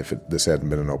if this hadn't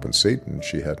been an open seat and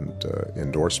she hadn't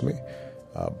endorsed me.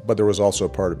 But there was also a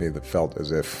part of me that felt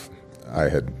as if I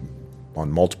had,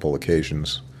 on multiple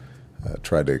occasions,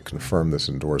 tried to confirm this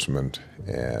endorsement,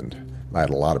 and I had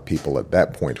a lot of people at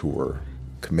that point who were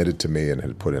committed to me and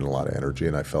had put in a lot of energy,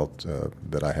 and I felt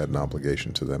that I had an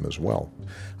obligation to them as well.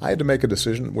 I had to make a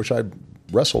decision, which I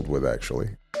wrestled with, actually.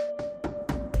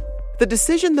 The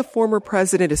decision the former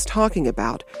president is talking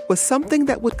about was something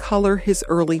that would color his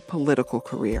early political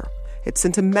career. It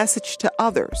sent a message to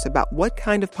others about what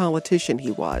kind of politician he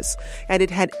was, and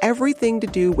it had everything to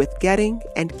do with getting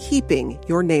and keeping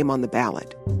your name on the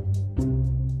ballot.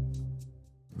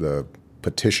 The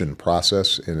petition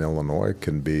process in Illinois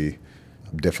can be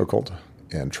difficult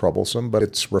and troublesome, but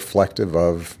it's reflective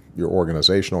of your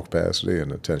organizational capacity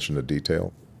and attention to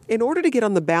detail. In order to get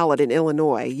on the ballot in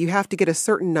Illinois, you have to get a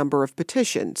certain number of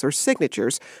petitions or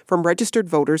signatures from registered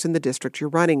voters in the district you're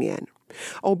running in.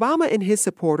 Obama and his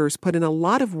supporters put in a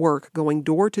lot of work going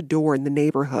door to door in the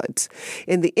neighborhoods.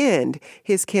 In the end,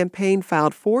 his campaign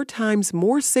filed 4 times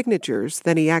more signatures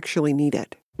than he actually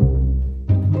needed.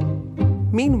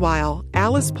 Meanwhile,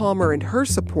 Alice Palmer and her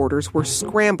supporters were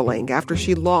scrambling after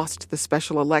she lost the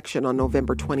special election on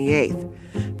November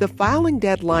 28th. The filing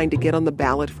deadline to get on the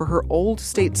ballot for her old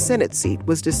state Senate seat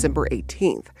was December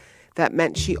 18th. That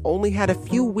meant she only had a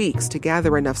few weeks to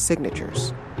gather enough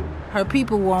signatures. Her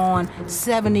people were on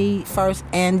 71st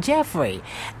and Jeffrey,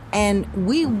 and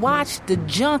we watched the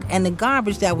junk and the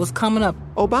garbage that was coming up.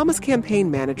 Obama's campaign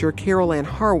manager, Carol Ann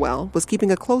Harwell, was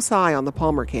keeping a close eye on the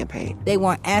Palmer campaign. They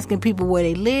weren't asking people where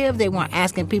they lived. They weren't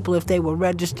asking people if they were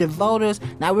registered voters.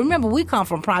 Now, remember, we come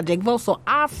from Project Vote, so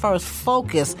our first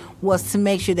focus was to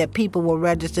make sure that people were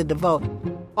registered to vote.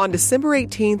 On December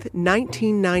 18th,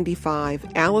 1995,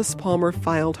 Alice Palmer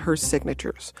filed her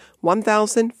signatures,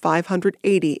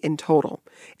 1,580 in total,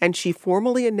 and she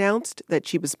formally announced that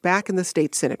she was back in the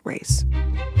state Senate race.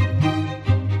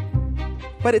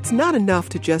 But it's not enough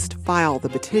to just file the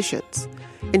petitions.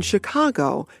 In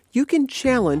Chicago, you can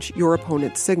challenge your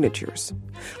opponent's signatures.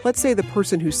 Let's say the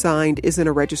person who signed isn't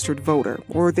a registered voter,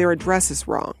 or their address is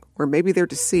wrong, or maybe they're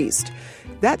deceased.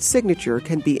 That signature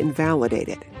can be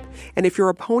invalidated. And if your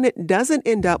opponent doesn't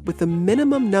end up with the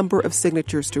minimum number of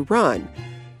signatures to run,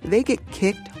 they get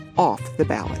kicked off the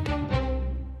ballot.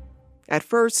 At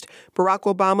first, Barack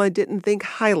Obama didn't think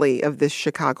highly of this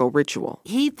Chicago ritual.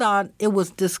 He thought it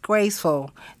was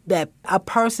disgraceful that a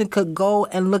person could go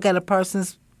and look at a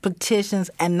person's petitions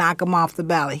and knock them off the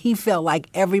ballot. He felt like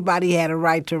everybody had a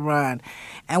right to run.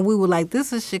 And we were like,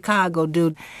 this is Chicago,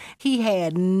 dude. He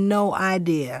had no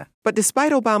idea. But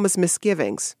despite Obama's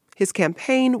misgivings, his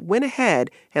campaign went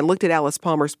ahead and looked at Alice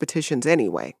Palmer's petitions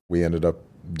anyway. We ended up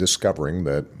discovering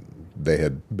that they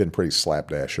had been pretty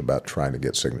slapdash about trying to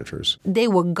get signatures. They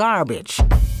were garbage.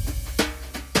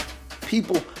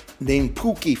 people named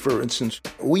Pookie, for instance,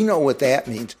 we know what that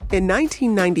means. In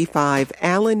 1995,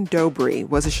 Alan Dobry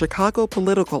was a Chicago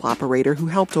political operator who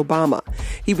helped Obama.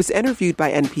 He was interviewed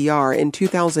by NPR in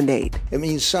 2008. It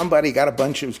means somebody got a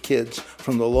bunch of kids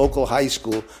from the local high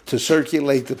school to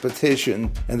circulate the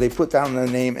petition, and they put down their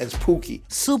name as Pookie.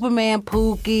 Superman,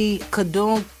 Pookie,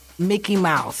 Kadoom, Mickey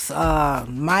Mouse,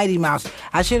 Mighty Mouse.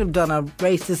 I should have done a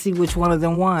race to see which one of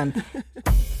them won.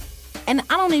 And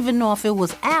I don't even know if it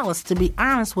was Alice, to be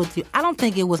honest with you. I don't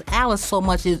think it was Alice so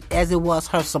much as it was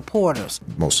her supporters.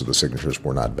 Most of the signatures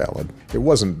were not valid. It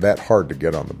wasn't that hard to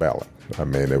get on the ballot. I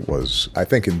mean, it was, I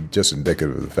think, just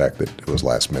indicative of the fact that it was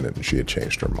last minute and she had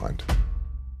changed her mind.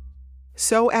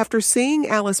 So after seeing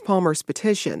Alice Palmer's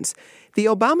petitions, the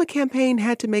Obama campaign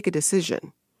had to make a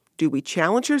decision. Do we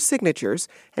challenge her signatures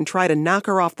and try to knock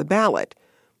her off the ballot?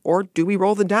 Or do we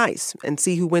roll the dice and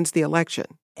see who wins the election?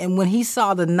 And when he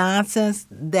saw the nonsense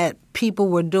that people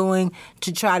were doing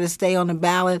to try to stay on the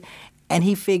ballot, and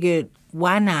he figured,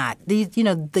 why not?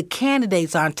 The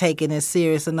candidates aren't taking it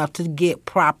serious enough to get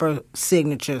proper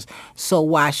signatures, so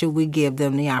why should we give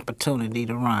them the opportunity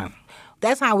to run?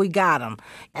 That's how we got them.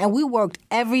 And we worked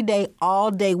every day,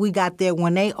 all day. We got there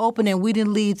when they opened and we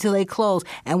didn't leave till they closed.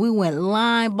 And we went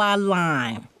line by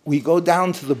line. We go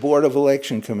down to the Board of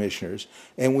Election Commissioners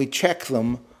and we check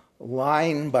them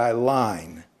line by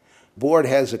line. Board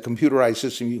has a computerized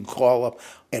system you can call up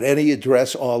at any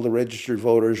address all the registered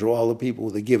voters or all the people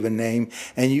with a given name,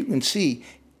 and you can see,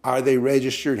 are they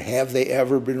registered? Have they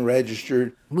ever been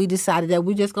registered? We decided that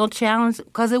we're just going to challenge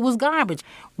because it was garbage.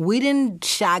 We didn't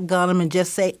shotgun them and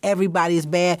just say everybody is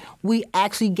bad. We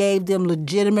actually gave them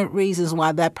legitimate reasons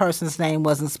why that person's name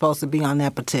wasn't supposed to be on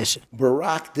that petition.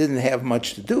 Barack didn't have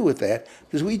much to do with that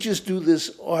because we just do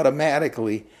this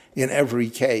automatically in every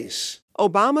case.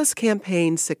 Obama's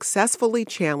campaign successfully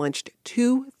challenged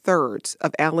 2/3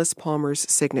 of Alice Palmer's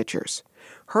signatures.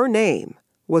 Her name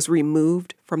was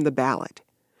removed from the ballot.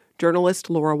 Journalist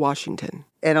Laura Washington.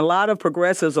 And a lot of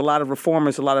progressives, a lot of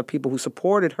reformers, a lot of people who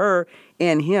supported her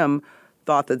and him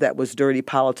thought that that was dirty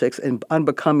politics and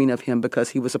unbecoming of him because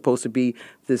he was supposed to be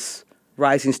this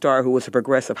rising star who was a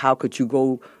progressive. How could you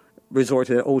go resort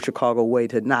to the old Chicago way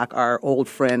to knock our old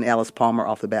friend Alice Palmer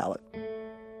off the ballot?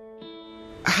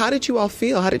 How did you all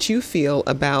feel? How did you feel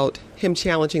about him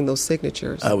challenging those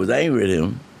signatures? I was angry at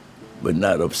him, but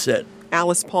not upset.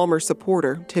 Alice Palmer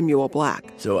supporter Timuel Black.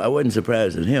 So I wasn't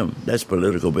surprised at him. That's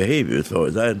political behavior as far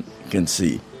as I can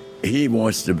see. He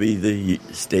wants to be the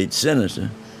state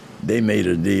senator. They made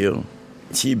a deal.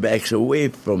 She backs away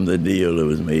from the deal that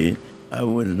was made. I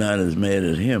was not as mad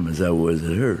at him as I was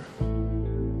at her.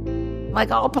 Like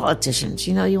all politicians,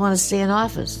 you want to stay in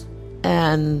office.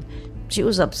 And she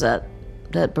was upset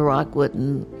that Barack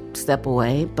wouldn't step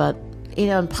away. But,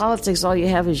 in politics, all you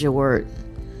have is your word.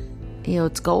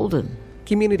 It's golden.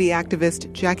 Community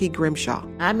activist Jackie Grimshaw.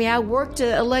 I worked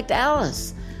to elect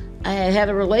Alice. I had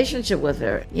a relationship with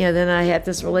her. Then I had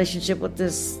this relationship with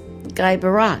this guy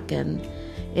Barack. And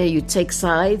you take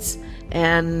sides,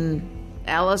 and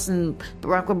Alice and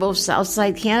Barack were both South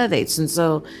Side candidates. And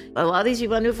so a lot of these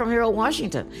people I knew from here in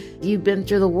Washington. You've been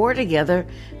through the war together,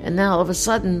 and now all of a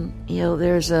sudden,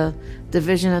 there's a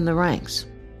division in the ranks.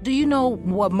 Do you know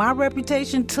what my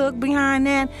reputation took behind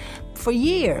that? For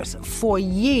years,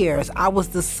 I was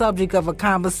the subject of a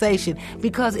conversation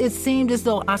because it seemed as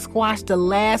though I squashed the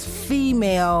last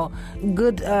female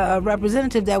good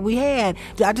representative that we had.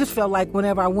 I just felt like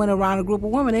whenever I went around a group of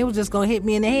women, they were just going to hit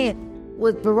me in the head.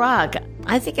 With Barack,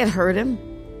 I think it hurt him,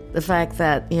 the fact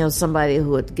that, somebody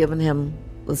who had given him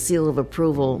the seal of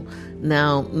approval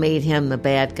now made him the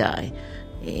bad guy.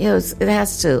 It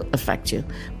has to affect you.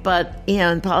 But,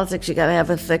 in politics, you got to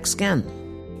have a thick skin.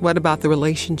 What about the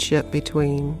relationship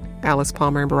between Alice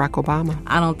Palmer and Barack Obama?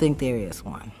 I don't think there is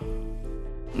one.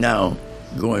 Now,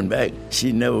 going back,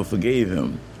 she never forgave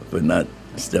him for not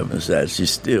stepping aside. She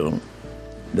still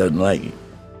doesn't like it.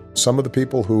 Some of the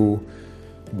people who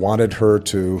wanted her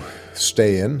to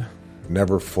stay in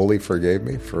never fully forgave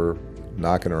me for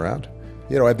knocking her out.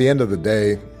 At the end of the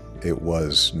day, it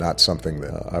was not something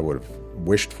that I would have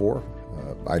wished for.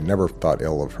 I never thought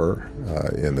ill of her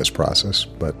in this process,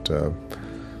 but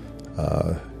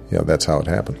that's how it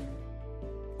happened.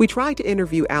 We tried to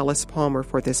interview Alice Palmer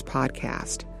for this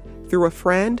podcast. Through a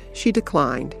friend, she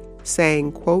declined,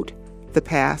 saying, quote, "The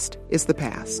past is the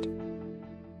past."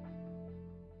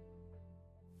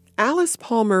 Alice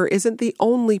Palmer isn't the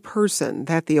only person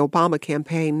that the Obama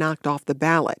campaign knocked off the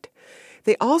ballot.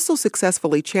 They also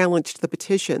successfully challenged the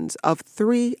petitions of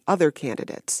 3 other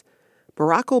candidates.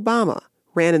 Barack Obama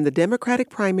ran in the Democratic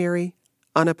primary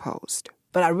unopposed.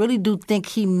 But I really do think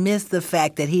he missed the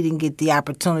fact that he didn't get the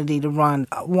opportunity to run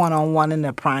one-on-one in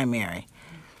the primary.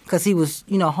 Because he was,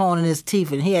 honing his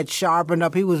teeth and he had sharpened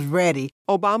up. He was ready.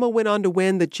 Obama went on to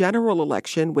win the general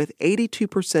election with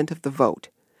 82% of the vote.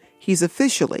 He's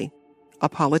officially a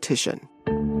politician.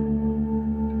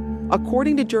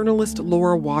 According to journalist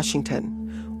Laura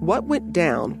Washington, what went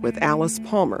down with Alice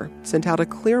Palmer sent out a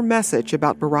clear message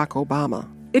about Barack Obama.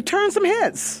 It turned some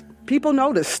heads. People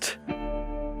noticed.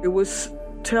 It was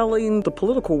telling the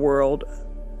political world,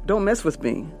 don't mess with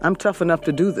me. I'm tough enough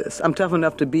to do this. I'm tough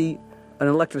enough to be an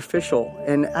elected official.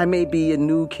 And I may be a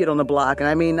new kid on the block, and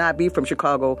I may not be from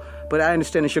Chicago, but I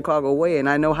understand the Chicago way, and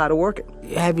I know how to work it.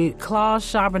 Have your claws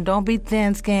sharpened. Don't be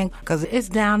thin-skinned, because it's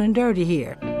down and dirty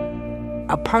here.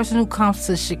 A person who comes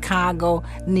to Chicago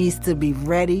needs to be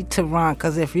ready to run,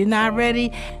 because if you're not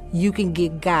ready, you can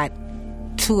get got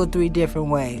 2 or 3 different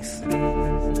ways.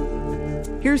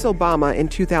 Here's Obama in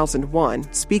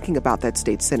 2001 speaking about that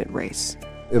state Senate race.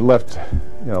 It left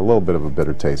a little bit of a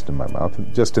bitter taste in my mouth,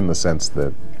 just in the sense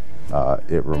that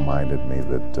it reminded me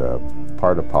that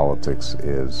part of politics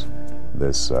is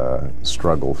this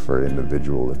struggle for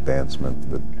individual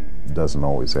advancement that doesn't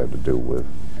always have to do with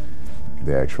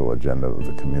the actual agenda of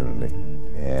the community.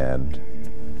 And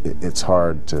it's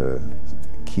hard to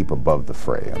keep above the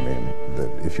fray. I mean, that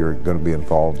if you're going to be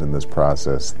involved in this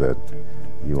process, that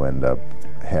you end up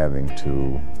having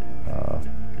to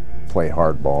play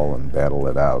hardball and battle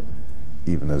it out,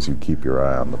 even as you keep your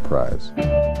eye on the prize.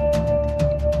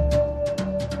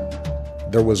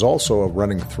 There was also a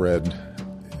running thread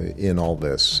in all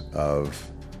this of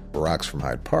Barack's from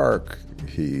Hyde Park,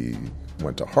 he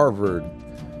went to Harvard,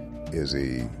 is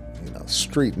he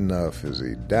street enough, is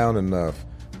he down enough?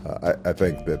 I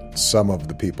think that some of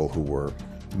the people who were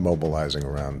mobilizing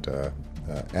around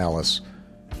Alice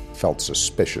felt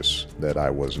suspicious that I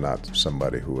was not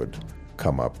somebody who had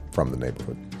come up from the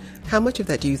neighborhood. How much of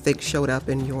that do you think showed up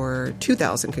in your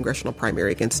 2000 congressional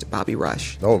primary against Bobby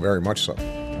Rush? Oh, very much so.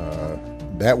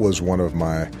 That was one of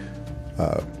my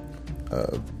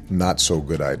not so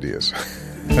good ideas.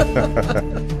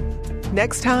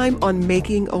 Next time on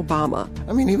Making Obama.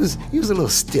 I mean, he was a little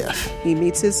stiff. He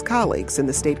meets his colleagues in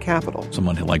the state capitol.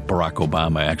 Someone like Barack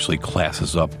Obama actually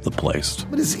classes up the place.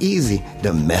 But it's easy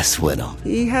to mess with him.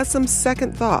 He has some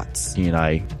second thoughts. He and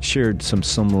I shared some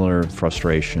similar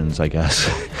frustrations, I guess.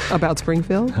 About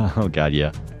Springfield? Oh, God,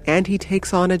 yeah. And he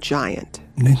takes on a giant.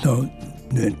 They thought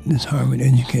that this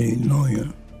Harvard-educated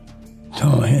lawyer,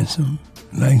 tall, handsome,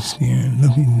 light-skinned,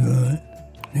 looking good,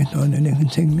 they thought that they could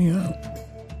take me out.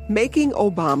 Making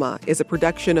Obama is a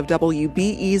production of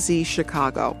WBEZ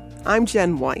Chicago. I'm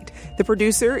Jen White. The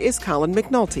producer is Colin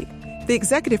McNulty. The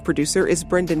executive producer is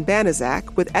Brendan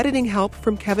Banaszak, with editing help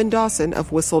from Kevin Dawson of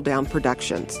Whistledown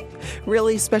Productions.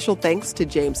 Really special thanks to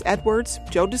James Edwards,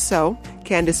 Joe Dassault,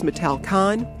 Candice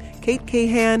Mattel-Khan, Kate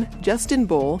Cahan, Justin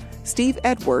Bull, Steve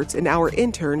Edwards, and our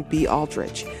intern, B.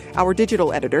 Aldrich. Our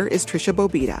digital editor is Trisha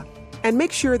Bobita. And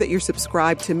make sure that you're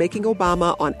subscribed to Making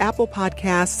Obama on Apple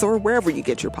Podcasts or wherever you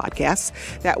get your podcasts.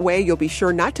 That way, you'll be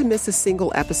sure not to miss a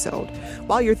single episode.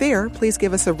 While you're there, please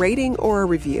give us a rating or a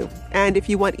review. And if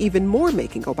you want even more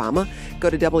Making Obama, go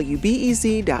to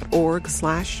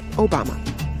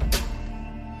wbez.org/Obama.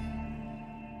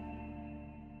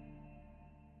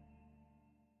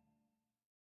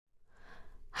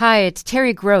 Hi, it's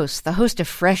Terry Gross, the host of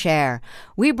Fresh Air.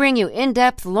 We bring you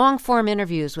in-depth, long-form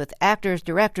interviews with actors,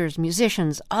 directors,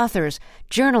 musicians, authors,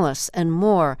 journalists, and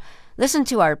more. Listen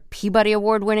to our Peabody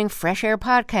Award-winning Fresh Air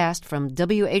podcast from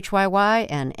WHYY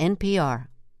and NPR.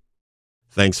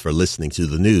 Thanks for listening to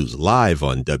the news live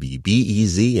on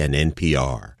WBEZ and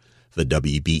NPR. The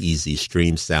WBEZ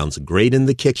stream sounds great in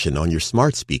the kitchen on your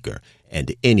smart speaker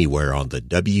and anywhere on the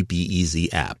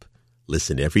WBEZ app.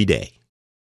 Listen every day.